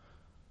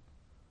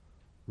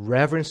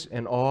 Reverence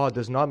and awe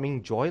does not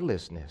mean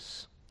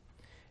joylessness.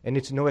 And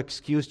it's no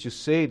excuse to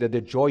say that the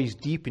joy is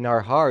deep in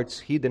our hearts,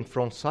 hidden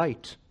from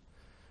sight.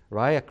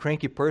 Right? A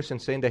cranky person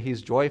saying that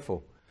he's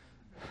joyful.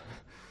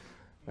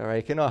 All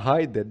right, cannot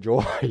hide that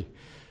joy.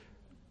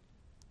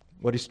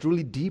 What is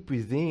truly deep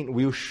within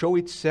will show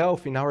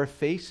itself in our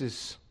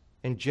faces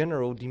and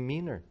general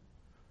demeanor.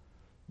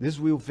 This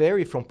will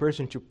vary from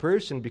person to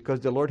person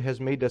because the Lord has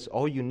made us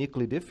all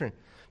uniquely different.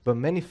 But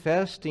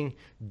manifesting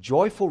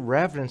joyful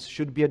reverence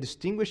should be a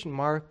distinguishing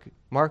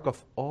mark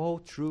of all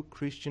true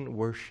Christian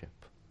worship.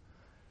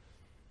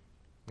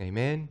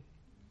 Amen?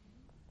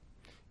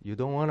 You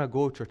don't want to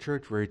go to a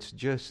church where it's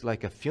just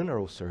like a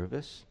funeral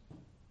service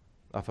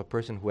of a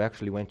person who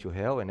actually went to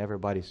hell and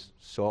everybody's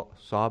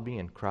sobbing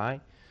and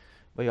crying.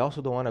 But you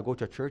also don't want to go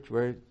to a church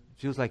where it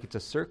feels like it's a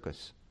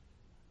circus.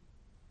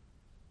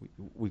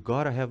 We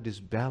got to have this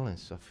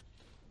balance of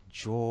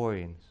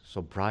joy and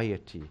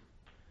sobriety.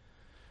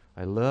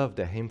 I love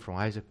the hymn from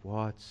Isaac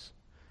Watts.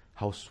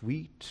 How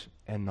sweet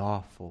and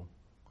awful.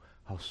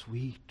 How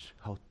sweet,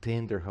 how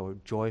tender, how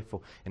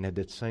joyful, and at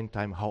the same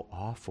time, how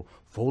awful,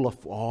 full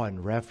of awe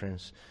and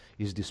reverence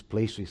is this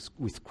place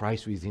with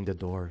Christ within the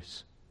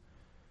doors.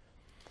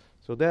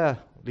 So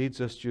that leads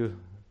us to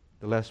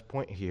the last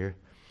point here.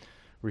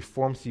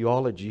 Reformed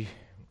theology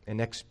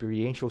and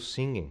experiential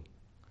singing.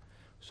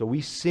 So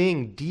we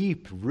sing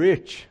deep,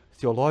 rich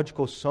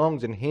theological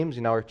songs and hymns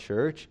in our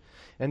church,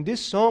 and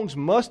these songs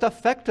must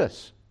affect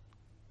us.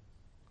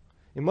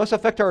 It must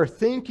affect our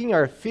thinking,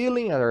 our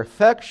feeling, our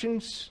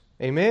affections.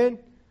 Amen?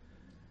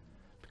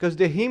 Because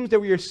the hymns that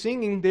we are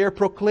singing, they are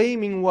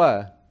proclaiming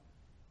what?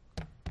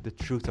 The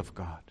truth of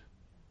God.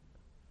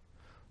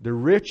 The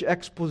rich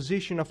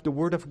exposition of the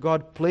Word of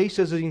God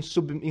places us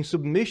in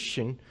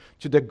submission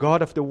to the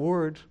God of the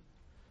Word.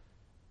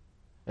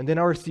 And then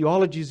our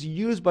theology is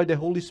used by the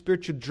Holy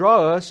Spirit to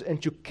draw us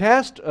and to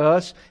cast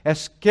us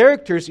as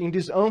characters in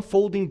this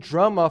unfolding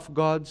drama of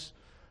God's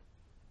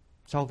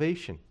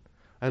salvation.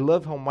 I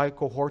love how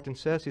Michael Horton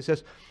says. He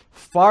says,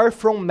 far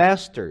from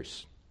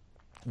masters,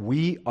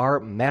 we are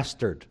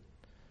mastered.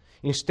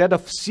 Instead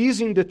of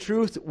seizing the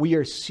truth, we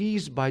are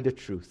seized by the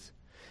truth,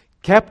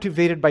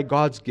 captivated by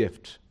God's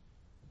gift.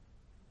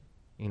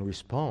 In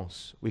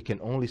response, we can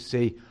only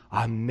say,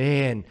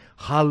 Amen,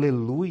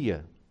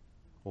 Hallelujah,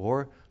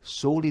 or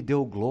Soli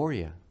Deo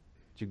Gloria.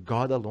 To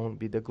God alone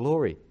be the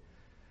glory.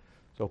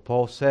 So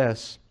Paul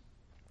says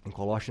in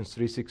Colossians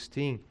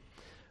 3:16,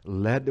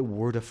 let the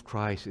word of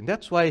Christ. And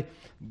that's why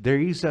there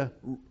is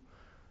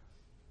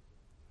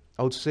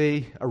I would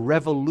say, a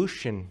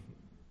revolution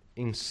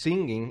in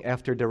singing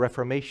after the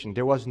Reformation.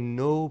 There was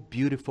no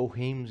beautiful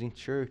hymns in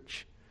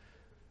church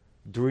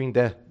during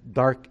the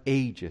Dark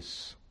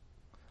Ages.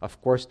 Of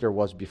course, there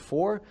was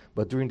before,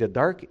 but during the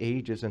Dark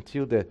Ages,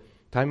 until the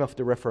time of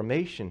the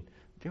Reformation,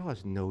 There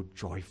was no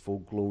joyful,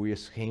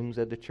 glorious hymns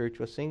that the church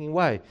was singing.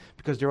 Why?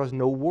 Because there was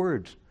no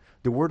word.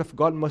 The word of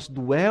God must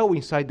dwell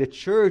inside the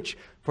church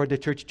for the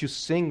church to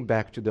sing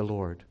back to the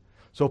Lord.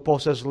 So Paul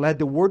says, let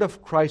the word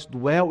of Christ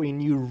dwell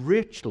in you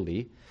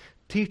richly,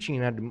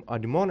 teaching and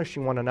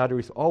admonishing one another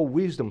with all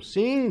wisdom,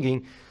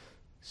 singing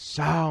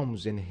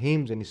psalms and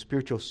hymns and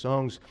spiritual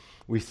songs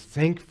with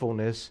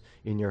thankfulness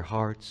in your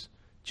hearts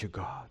to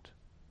God.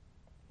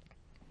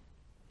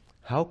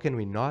 How can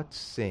we not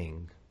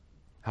sing?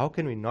 How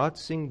can we not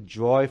sing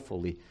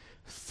joyfully,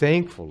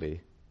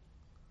 thankfully?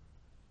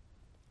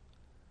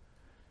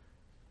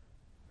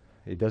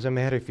 It doesn't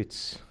matter if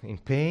it's in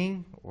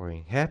pain or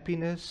in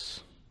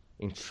happiness,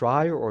 in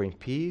trial or in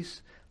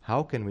peace.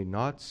 How can we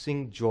not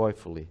sing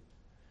joyfully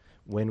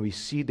when we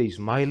see the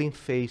smiling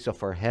face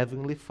of our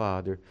Heavenly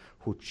Father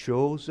who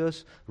chose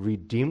us,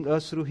 redeemed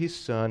us through His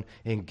Son,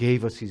 and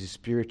gave us His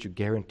Spirit to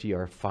guarantee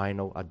our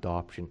final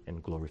adoption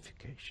and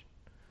glorification?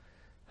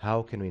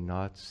 How can we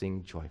not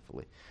sing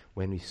joyfully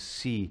when we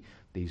see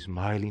the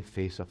smiling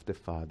face of the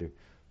Father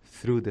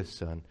through the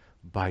Son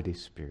by the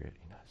Spirit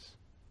in us?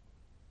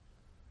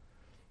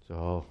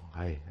 So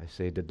I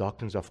say the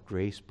doctrines of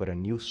grace put a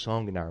new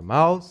song in our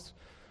mouths.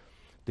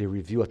 They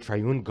reveal a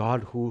triune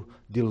God who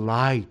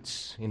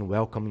delights in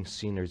welcoming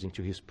sinners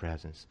into His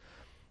presence.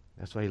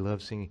 That's why I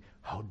love singing,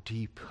 how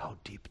deep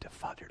the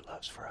Father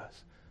loves for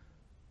us.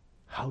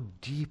 How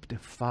deep the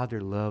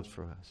Father loves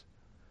for us.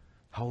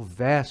 How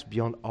vast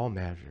beyond all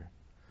measure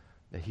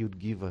that He would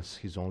give us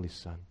His only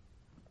Son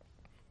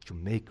to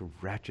make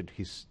wretched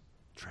His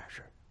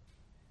treasure.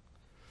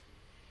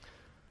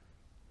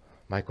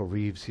 Michael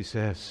Reeves, he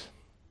says,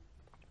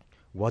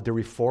 what the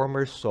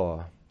Reformers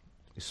saw,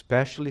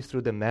 especially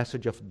through the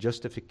message of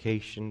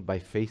justification by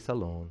faith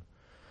alone,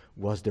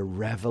 was the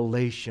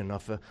revelation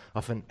of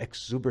an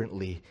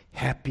exuberantly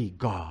happy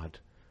God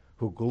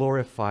who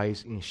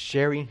glorifies in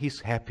sharing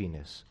His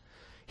happiness.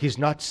 He's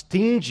not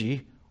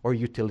stingy or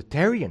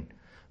utilitarian,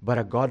 but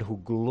a God who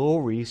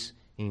glories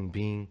in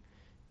being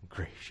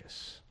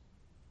gracious.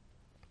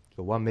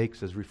 So what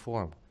makes us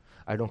reform?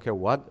 I don't care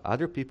what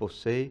other people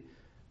say.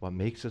 What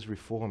makes us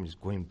reform is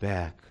going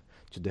back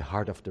to the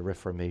heart of the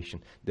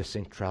Reformation, the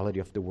centrality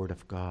of the Word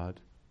of God.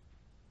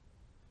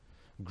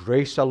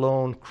 Grace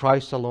alone,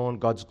 Christ alone,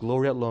 God's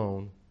glory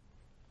alone,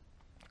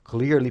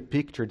 clearly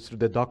pictured through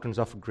the doctrines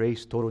of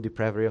grace, total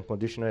depravity,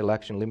 unconditional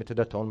election, limited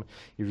atonement,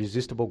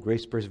 irresistible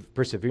grace,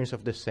 perseverance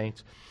of the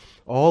saints.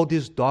 All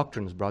these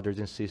doctrines, brothers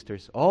and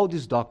sisters, all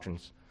these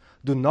doctrines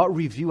do not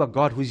reveal a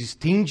God who is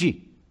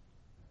stingy,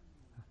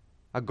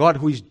 a God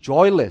who is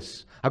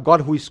joyless, a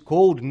God who is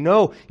cold.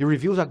 No, it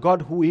reveals a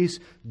God who is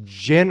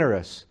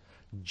generous,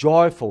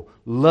 joyful,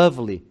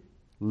 lovely,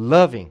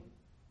 loving.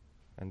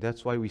 And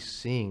that's why we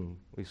sing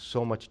with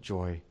so much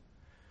joy.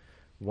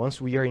 Once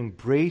we are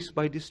embraced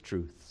by these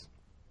truths,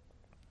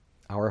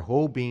 our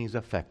whole being is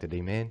affected.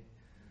 Amen?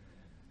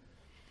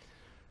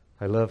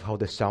 I love how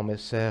the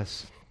psalmist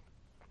says,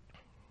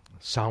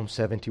 Psalm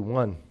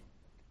 71,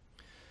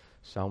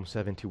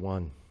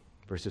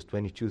 verses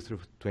 22 through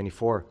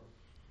 24.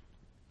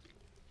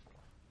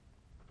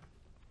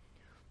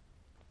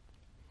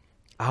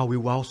 I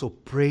will also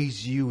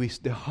praise you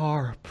with the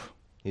harp,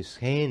 his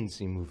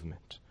hands in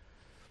movement,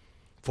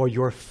 for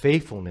your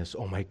faithfulness,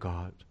 O my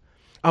God.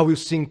 I will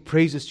sing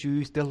praises to you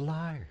with the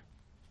lyre.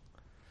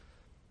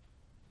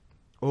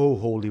 O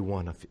Holy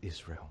One of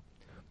Israel,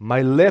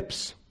 my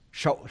lips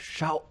will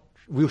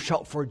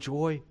shout for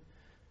joy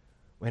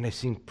when I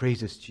sing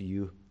praises to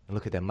you. And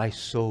look at that, my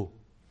soul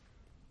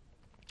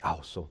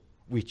also,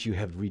 which you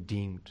have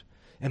redeemed.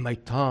 And my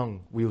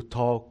tongue will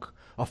talk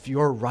of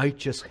your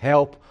righteous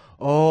help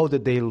all the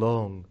day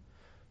long.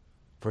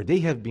 For they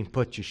have been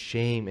put to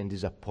shame and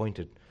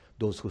disappointed,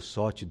 those who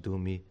sought to do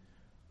me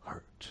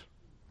hurt.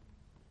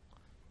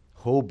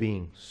 Whole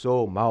being,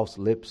 soul, mouth,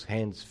 lips,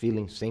 hands,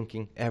 feelings,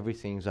 thinking,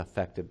 everything is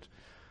affected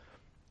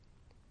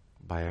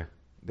by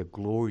the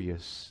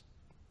glorious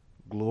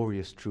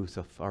truth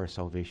of our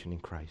salvation in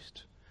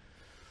Christ.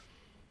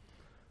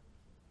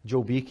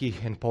 Joe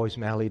Beeke and Paul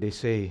Ismaili, they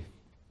say,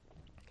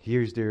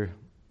 here's their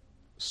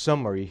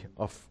summary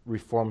of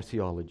Reformed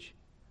theology.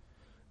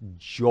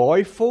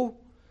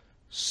 Joyful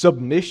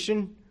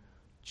submission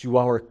to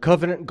our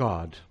covenant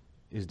God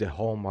is the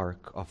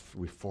hallmark of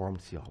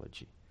Reformed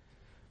theology.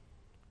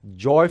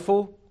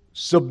 Joyful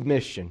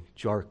submission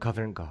to our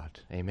covenant God.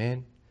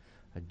 Amen?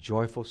 A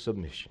joyful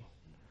submission.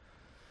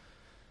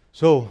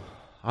 So,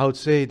 I would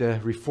say the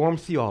Reformed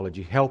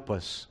theology help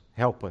us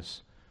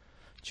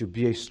to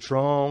be a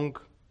strong,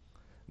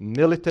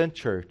 militant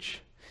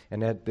church,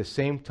 and at the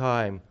same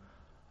time,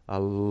 a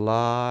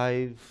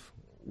live,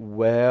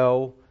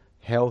 well,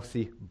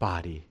 healthy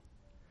body.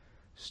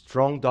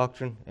 Strong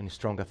doctrine and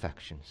strong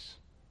affections.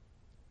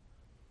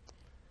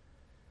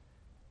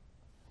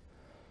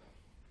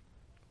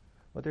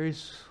 But there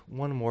is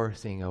one more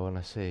thing I want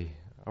to say.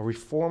 A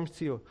Reformed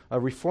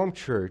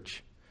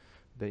church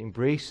that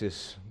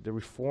embraces the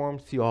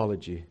Reformed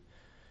theology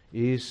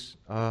is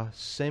a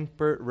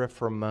Semper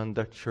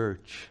Reformanda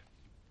church.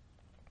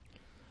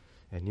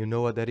 And you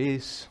know what that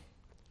is?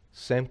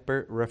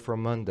 Semper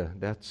Reformanda.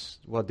 That's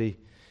what they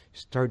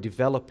start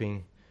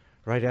developing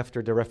right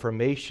after the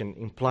Reformation,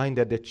 implying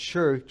that the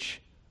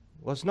church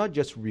was not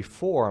just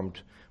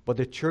reformed, but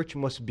the church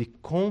must be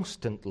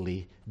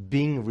constantly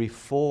being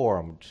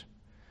reformed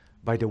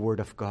by the Word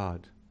of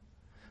God.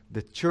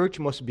 The church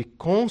must be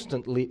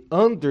constantly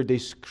under the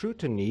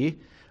scrutiny,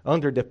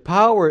 under the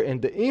power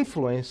and the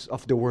influence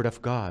of the Word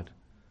of God.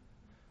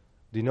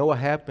 Do you know what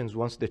happens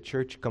once the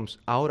church comes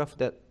out of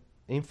that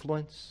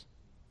influence?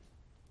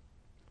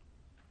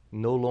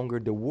 No longer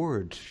the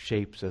Word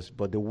shapes us,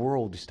 but the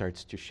world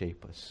starts to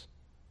shape us.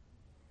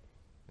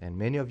 And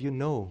many of you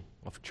know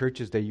of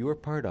churches that you are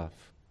part of.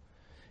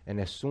 And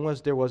as soon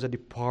as there was a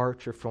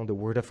departure from the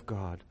Word of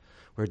God,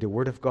 where the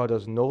Word of God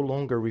was no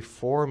longer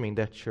reforming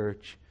that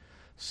church,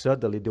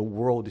 suddenly the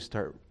world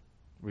started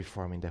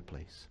reforming that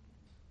place.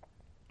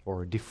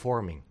 Or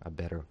deforming, a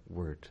better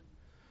word.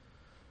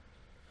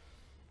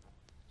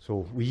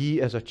 So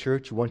we as a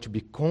church want to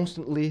be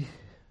constantly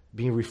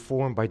being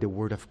reformed by the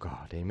Word of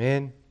God.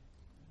 Amen?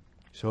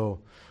 So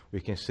we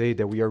can say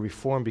that we are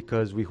reformed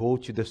because we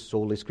hold to the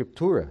Sola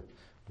Scriptura.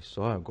 We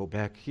saw, go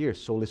back here,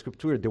 Sola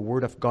Scriptura, the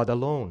Word of God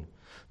alone.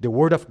 The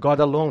Word of God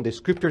alone, the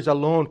Scriptures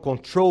alone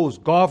controls,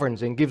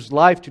 governs, and gives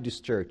life to this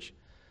church.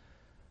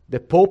 The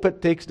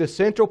pulpit takes the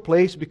central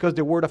place because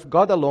the Word of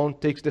God alone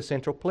takes the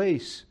central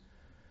place.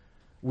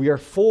 We are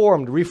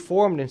formed,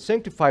 reformed, and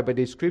sanctified by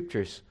the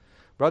Scriptures.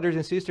 Brothers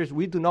and sisters,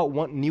 we do not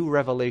want new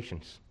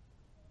revelations.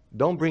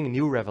 Don't bring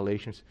new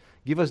revelations.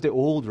 Give us the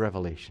old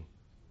revelation.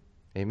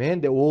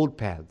 Amen? The old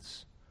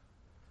paths.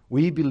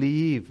 We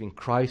believe in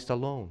Christ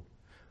alone.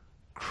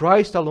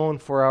 Christ alone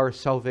for our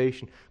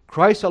salvation.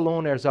 Christ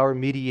alone as our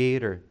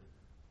mediator.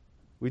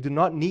 We do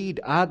not need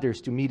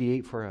others to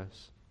mediate for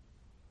us.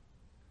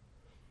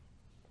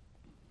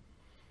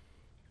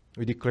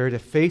 We declare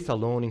that faith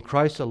alone in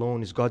Christ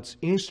alone is God's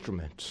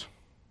instrument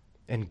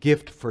and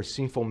gift for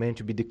sinful men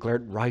to be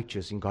declared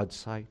righteous in God's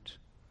sight.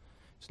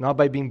 It's not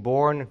by being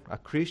born a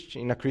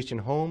Christian in a Christian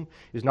home.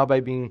 It's not by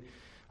being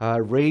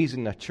raised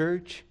in a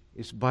church.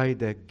 It's by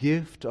the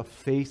gift of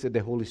faith that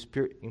the Holy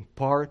Spirit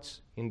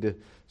imparts in the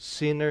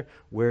sinner,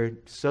 where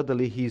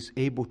suddenly he is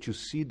able to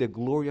see the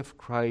glory of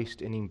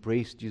Christ and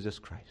embrace Jesus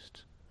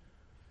Christ.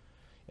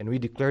 And we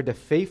declare that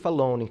faith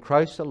alone in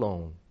Christ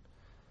alone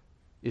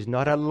is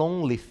not a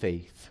lonely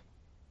faith.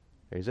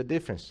 There is a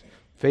difference.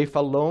 Faith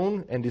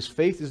alone, and this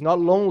faith is not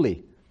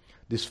lonely.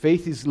 This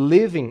faith is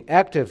living,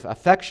 active,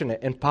 affectionate,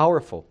 and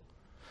powerful.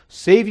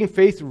 Saving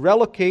faith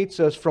relocates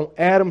us from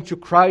Adam to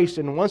Christ,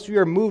 and once we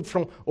are moved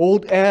from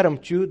old Adam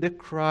to the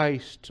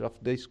Christ of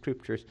the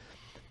Scriptures,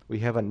 we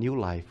have a new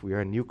life. We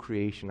are a new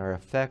creation. Our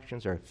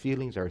affections, our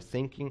feelings, our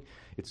thinking,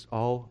 it's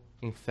all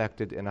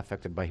infected and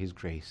affected by His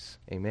grace.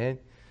 Amen?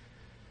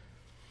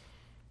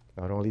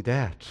 Not only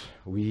that,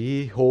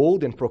 we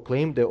hold and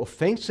proclaim the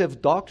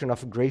offensive doctrine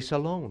of grace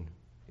alone.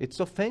 It's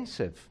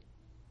offensive.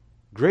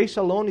 Grace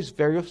alone is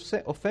very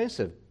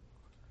offensive.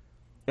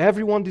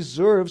 Everyone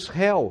deserves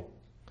hell.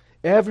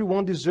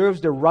 Everyone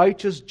deserves the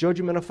righteous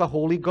judgment of a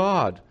holy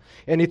God.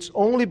 And it's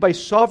only by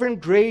sovereign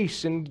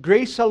grace and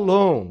grace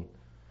alone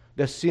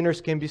that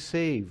sinners can be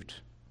saved.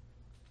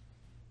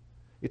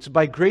 It's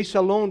by grace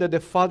alone that the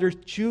Father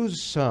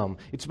chooses some.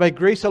 It's by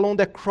grace alone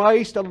that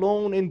Christ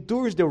alone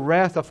endures the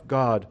wrath of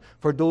God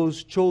for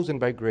those chosen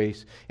by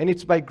grace. And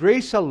it's by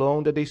grace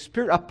alone that the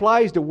Spirit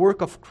applies the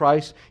work of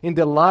Christ in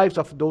the lives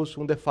of those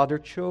whom the Father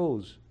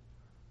chose.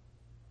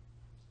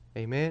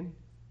 Amen?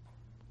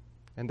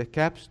 And the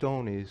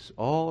capstone is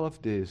all of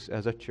this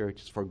as a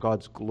church is for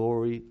God's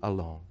glory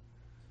alone.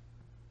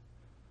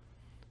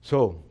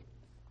 So,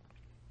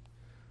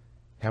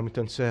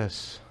 Hamilton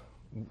says,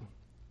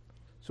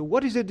 so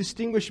what is the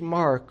distinguished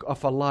mark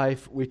of a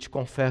life which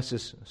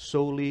confesses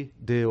soli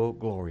Deo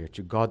gloria,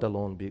 to God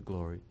alone be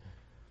glory?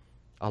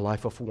 A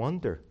life of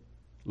wonder,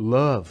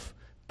 love,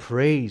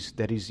 praise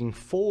that is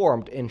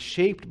informed and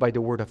shaped by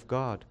the Word of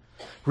God.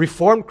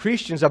 Reformed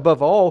Christians,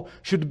 above all,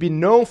 should be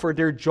known for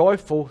their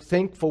joyful,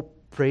 thankful,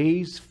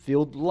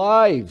 praise-filled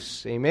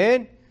lives.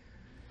 Amen?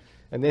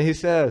 And then he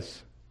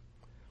says,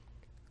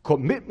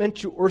 commitment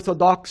to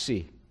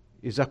orthodoxy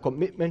is a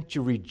commitment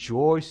to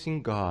rejoice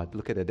in God.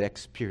 Look at that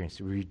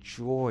experience.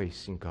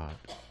 Rejoice in God.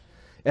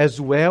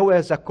 As well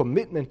as a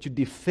commitment to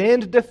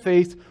defend the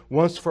faith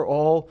once for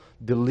all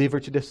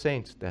delivered to the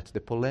saints. That's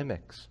the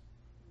polemics.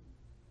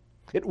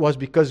 It was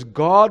because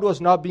God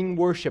was not being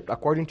worshipped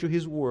according to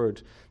His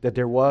word that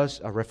there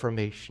was a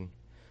reformation.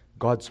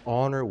 God's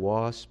honor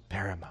was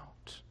paramount.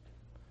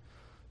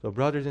 So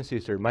brothers and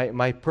sisters,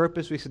 my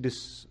purpose with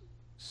this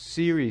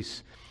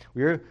series,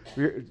 we're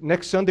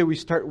next Sunday we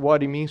start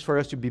what it means for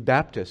us to be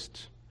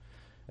Baptist.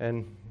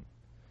 And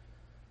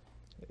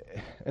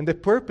the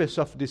purpose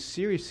of this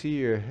series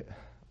here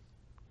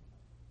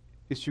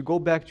is to go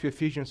back to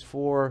Ephesians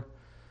 4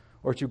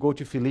 or to go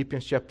to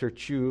Philippians chapter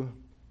 2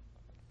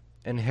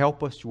 and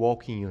help us to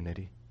walk in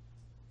unity.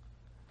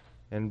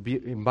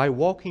 And by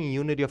walking in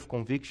unity of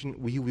conviction,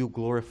 we will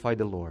glorify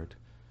the Lord.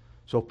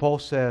 So Paul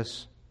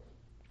says,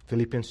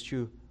 Philippians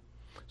 2,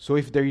 So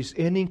if there is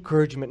any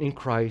encouragement in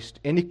Christ,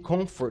 any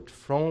comfort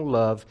from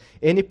love,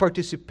 any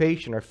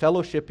participation or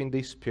fellowship in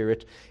the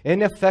Spirit,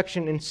 any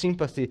affection and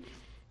sympathy,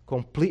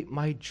 complete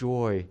my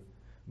joy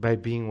by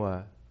being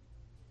what?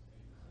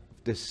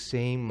 The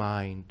same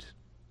mind.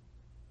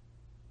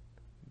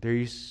 There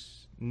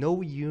is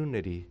no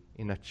unity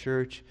in a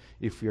church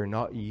if we are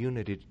not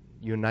united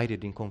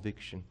in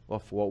conviction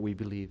of what we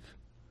believe.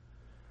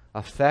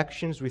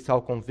 Affections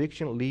without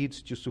conviction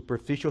leads to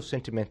superficial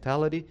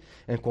sentimentality,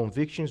 and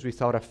convictions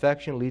without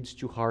affection leads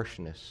to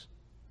harshness.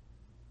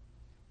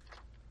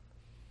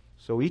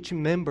 So each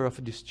member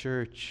of this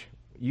church,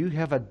 you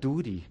have a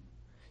duty,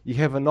 you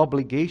have an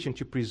obligation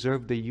to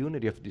preserve the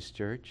unity of this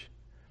church.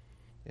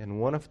 And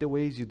one of the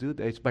ways you do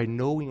that is by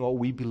knowing what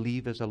we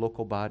believe as a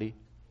local body.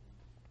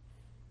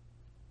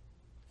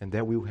 And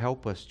that will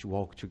help us to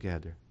walk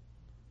together.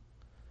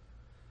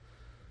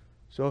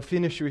 So I'll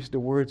finish with the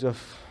words of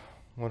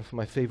one of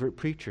my favorite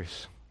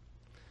preachers,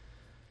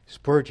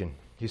 Spurgeon.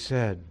 He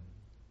said,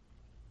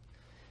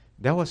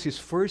 that was his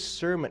first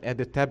sermon at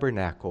the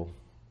tabernacle.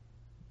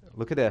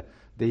 Look at that.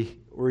 They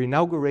were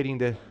inaugurating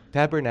the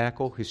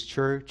tabernacle, his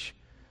church.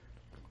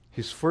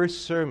 His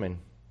first sermon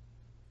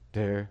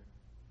there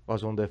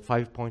was on the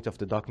 5 points of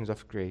the doctrines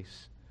of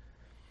grace.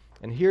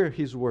 And here are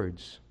his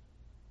words.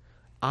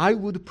 I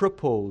would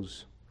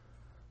propose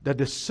that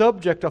the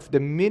subject of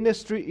the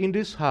ministry in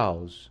this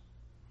house,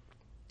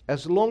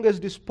 as long as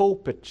this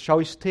pulpit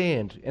shall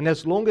stand, and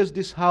as long as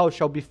this house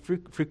shall be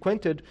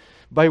frequented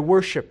by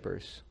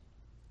worshippers,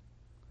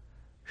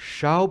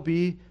 shall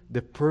be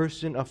the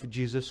person of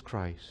Jesus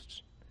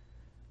Christ.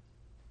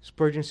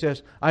 Spurgeon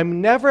says,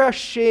 I'm never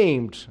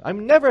ashamed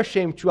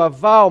to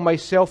avow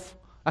myself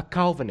a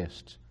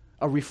Calvinist,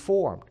 a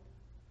Reformed.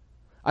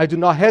 I do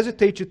not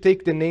hesitate to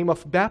take the name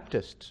of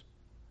Baptist.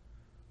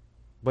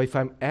 But if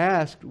I'm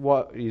asked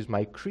what is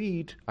my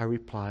creed, I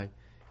reply,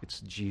 it's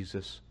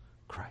Jesus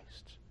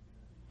Christ.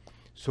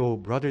 So,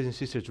 brothers and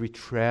sisters, we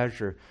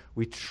treasure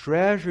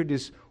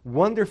these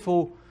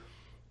wonderful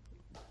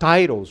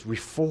titles,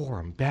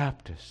 Reform,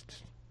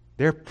 Baptist.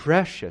 They're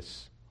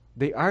precious.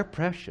 They are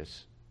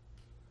precious.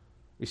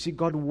 We see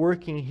God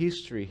working in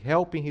history,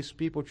 helping His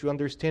people to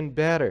understand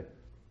better.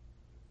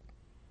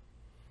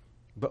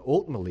 But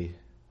ultimately,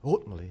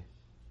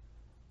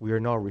 we are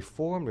not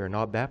Reformed, we are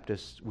not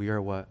Baptists, we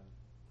are what?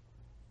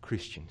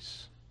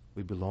 Christians.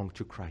 We belong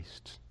to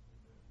Christ.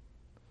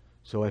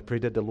 So I pray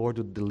that the Lord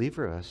would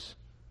deliver us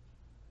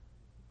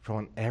from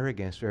an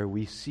arrogance where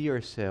we see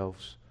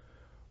ourselves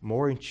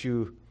more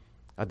into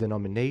a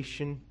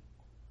denomination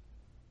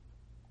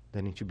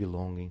than into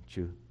belonging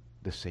to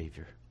the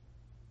Savior.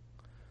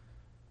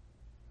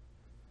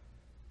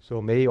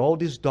 So may all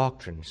these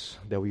doctrines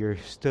that we are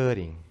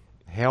studying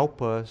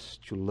help us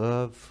to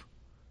love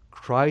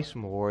Christ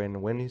more,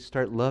 and when we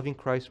start loving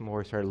Christ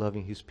more, start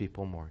loving His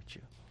people more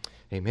too.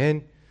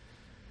 Amen.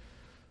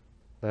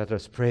 Let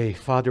us pray.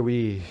 Father,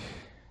 we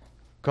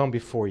come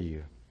before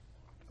You.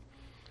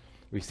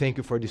 We thank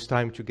You for this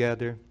time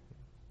together.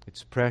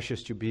 It's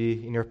precious to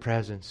be in Your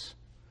presence.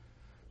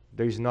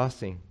 There is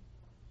nothing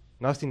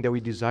that we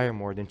desire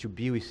more than to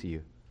be with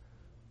You.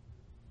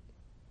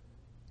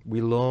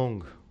 We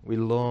long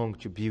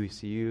to be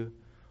with You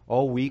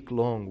all week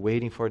long,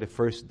 waiting for the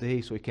first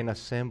day so we can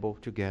assemble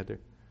together.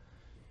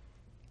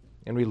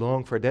 And we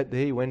long for that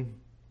day when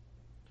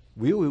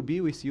we will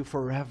be with You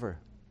forever,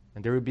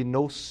 and there will be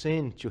no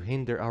sin to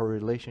hinder our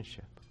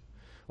relationship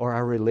or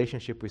our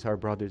relationship with our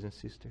brothers and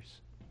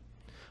sisters.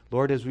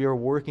 Lord, as we are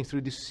working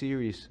through this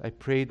series, I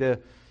pray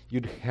that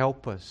You'd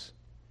help us.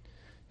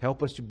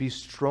 Help us to be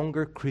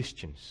stronger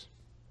Christians,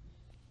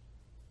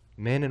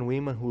 men and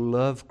women who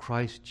love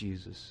Christ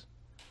Jesus.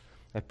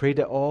 I pray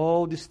that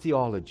all this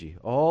theology,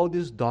 all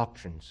these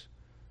doctrines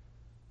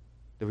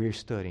that we are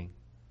studying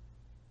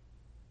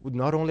would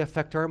not only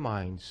affect our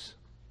minds,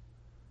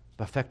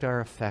 but affect our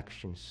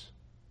affections,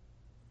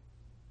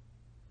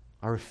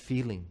 our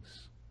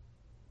feelings,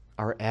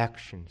 our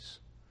actions,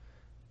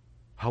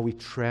 how we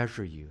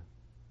treasure You,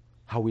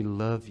 how we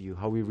love You,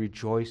 how we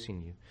rejoice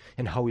in You,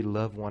 and how we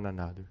love one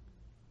another.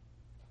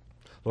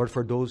 Lord,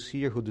 for those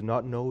here who do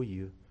not know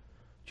You,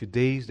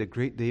 today is the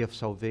great day of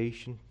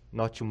salvation,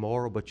 not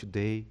tomorrow, but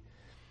today.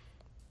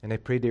 And I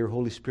pray that Your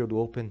Holy Spirit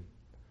will open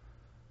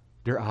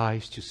their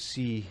eyes to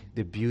see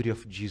the beauty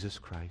of Jesus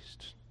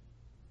Christ.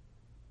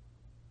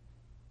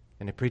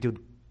 And I pray that You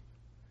would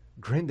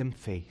grant them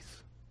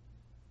faith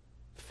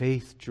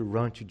to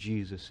run to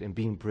Jesus and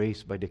be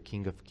embraced by the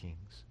King of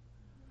Kings.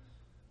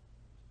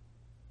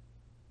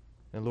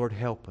 And Lord,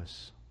 help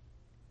us.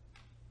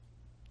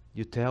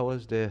 You tell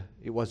us that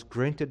it was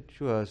granted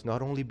to us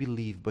not only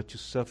believe, but to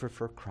suffer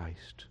for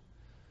Christ.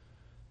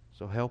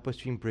 So help us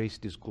to embrace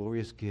this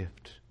glorious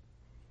gift.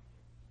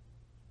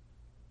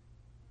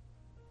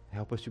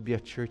 Help us to be a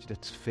church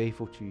that's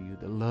faithful to You,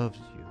 that loves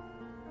You,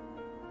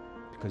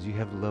 because You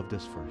have loved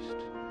us first.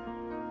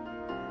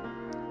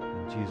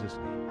 In Jesus'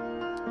 name,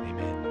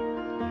 amen.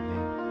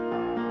 Amen.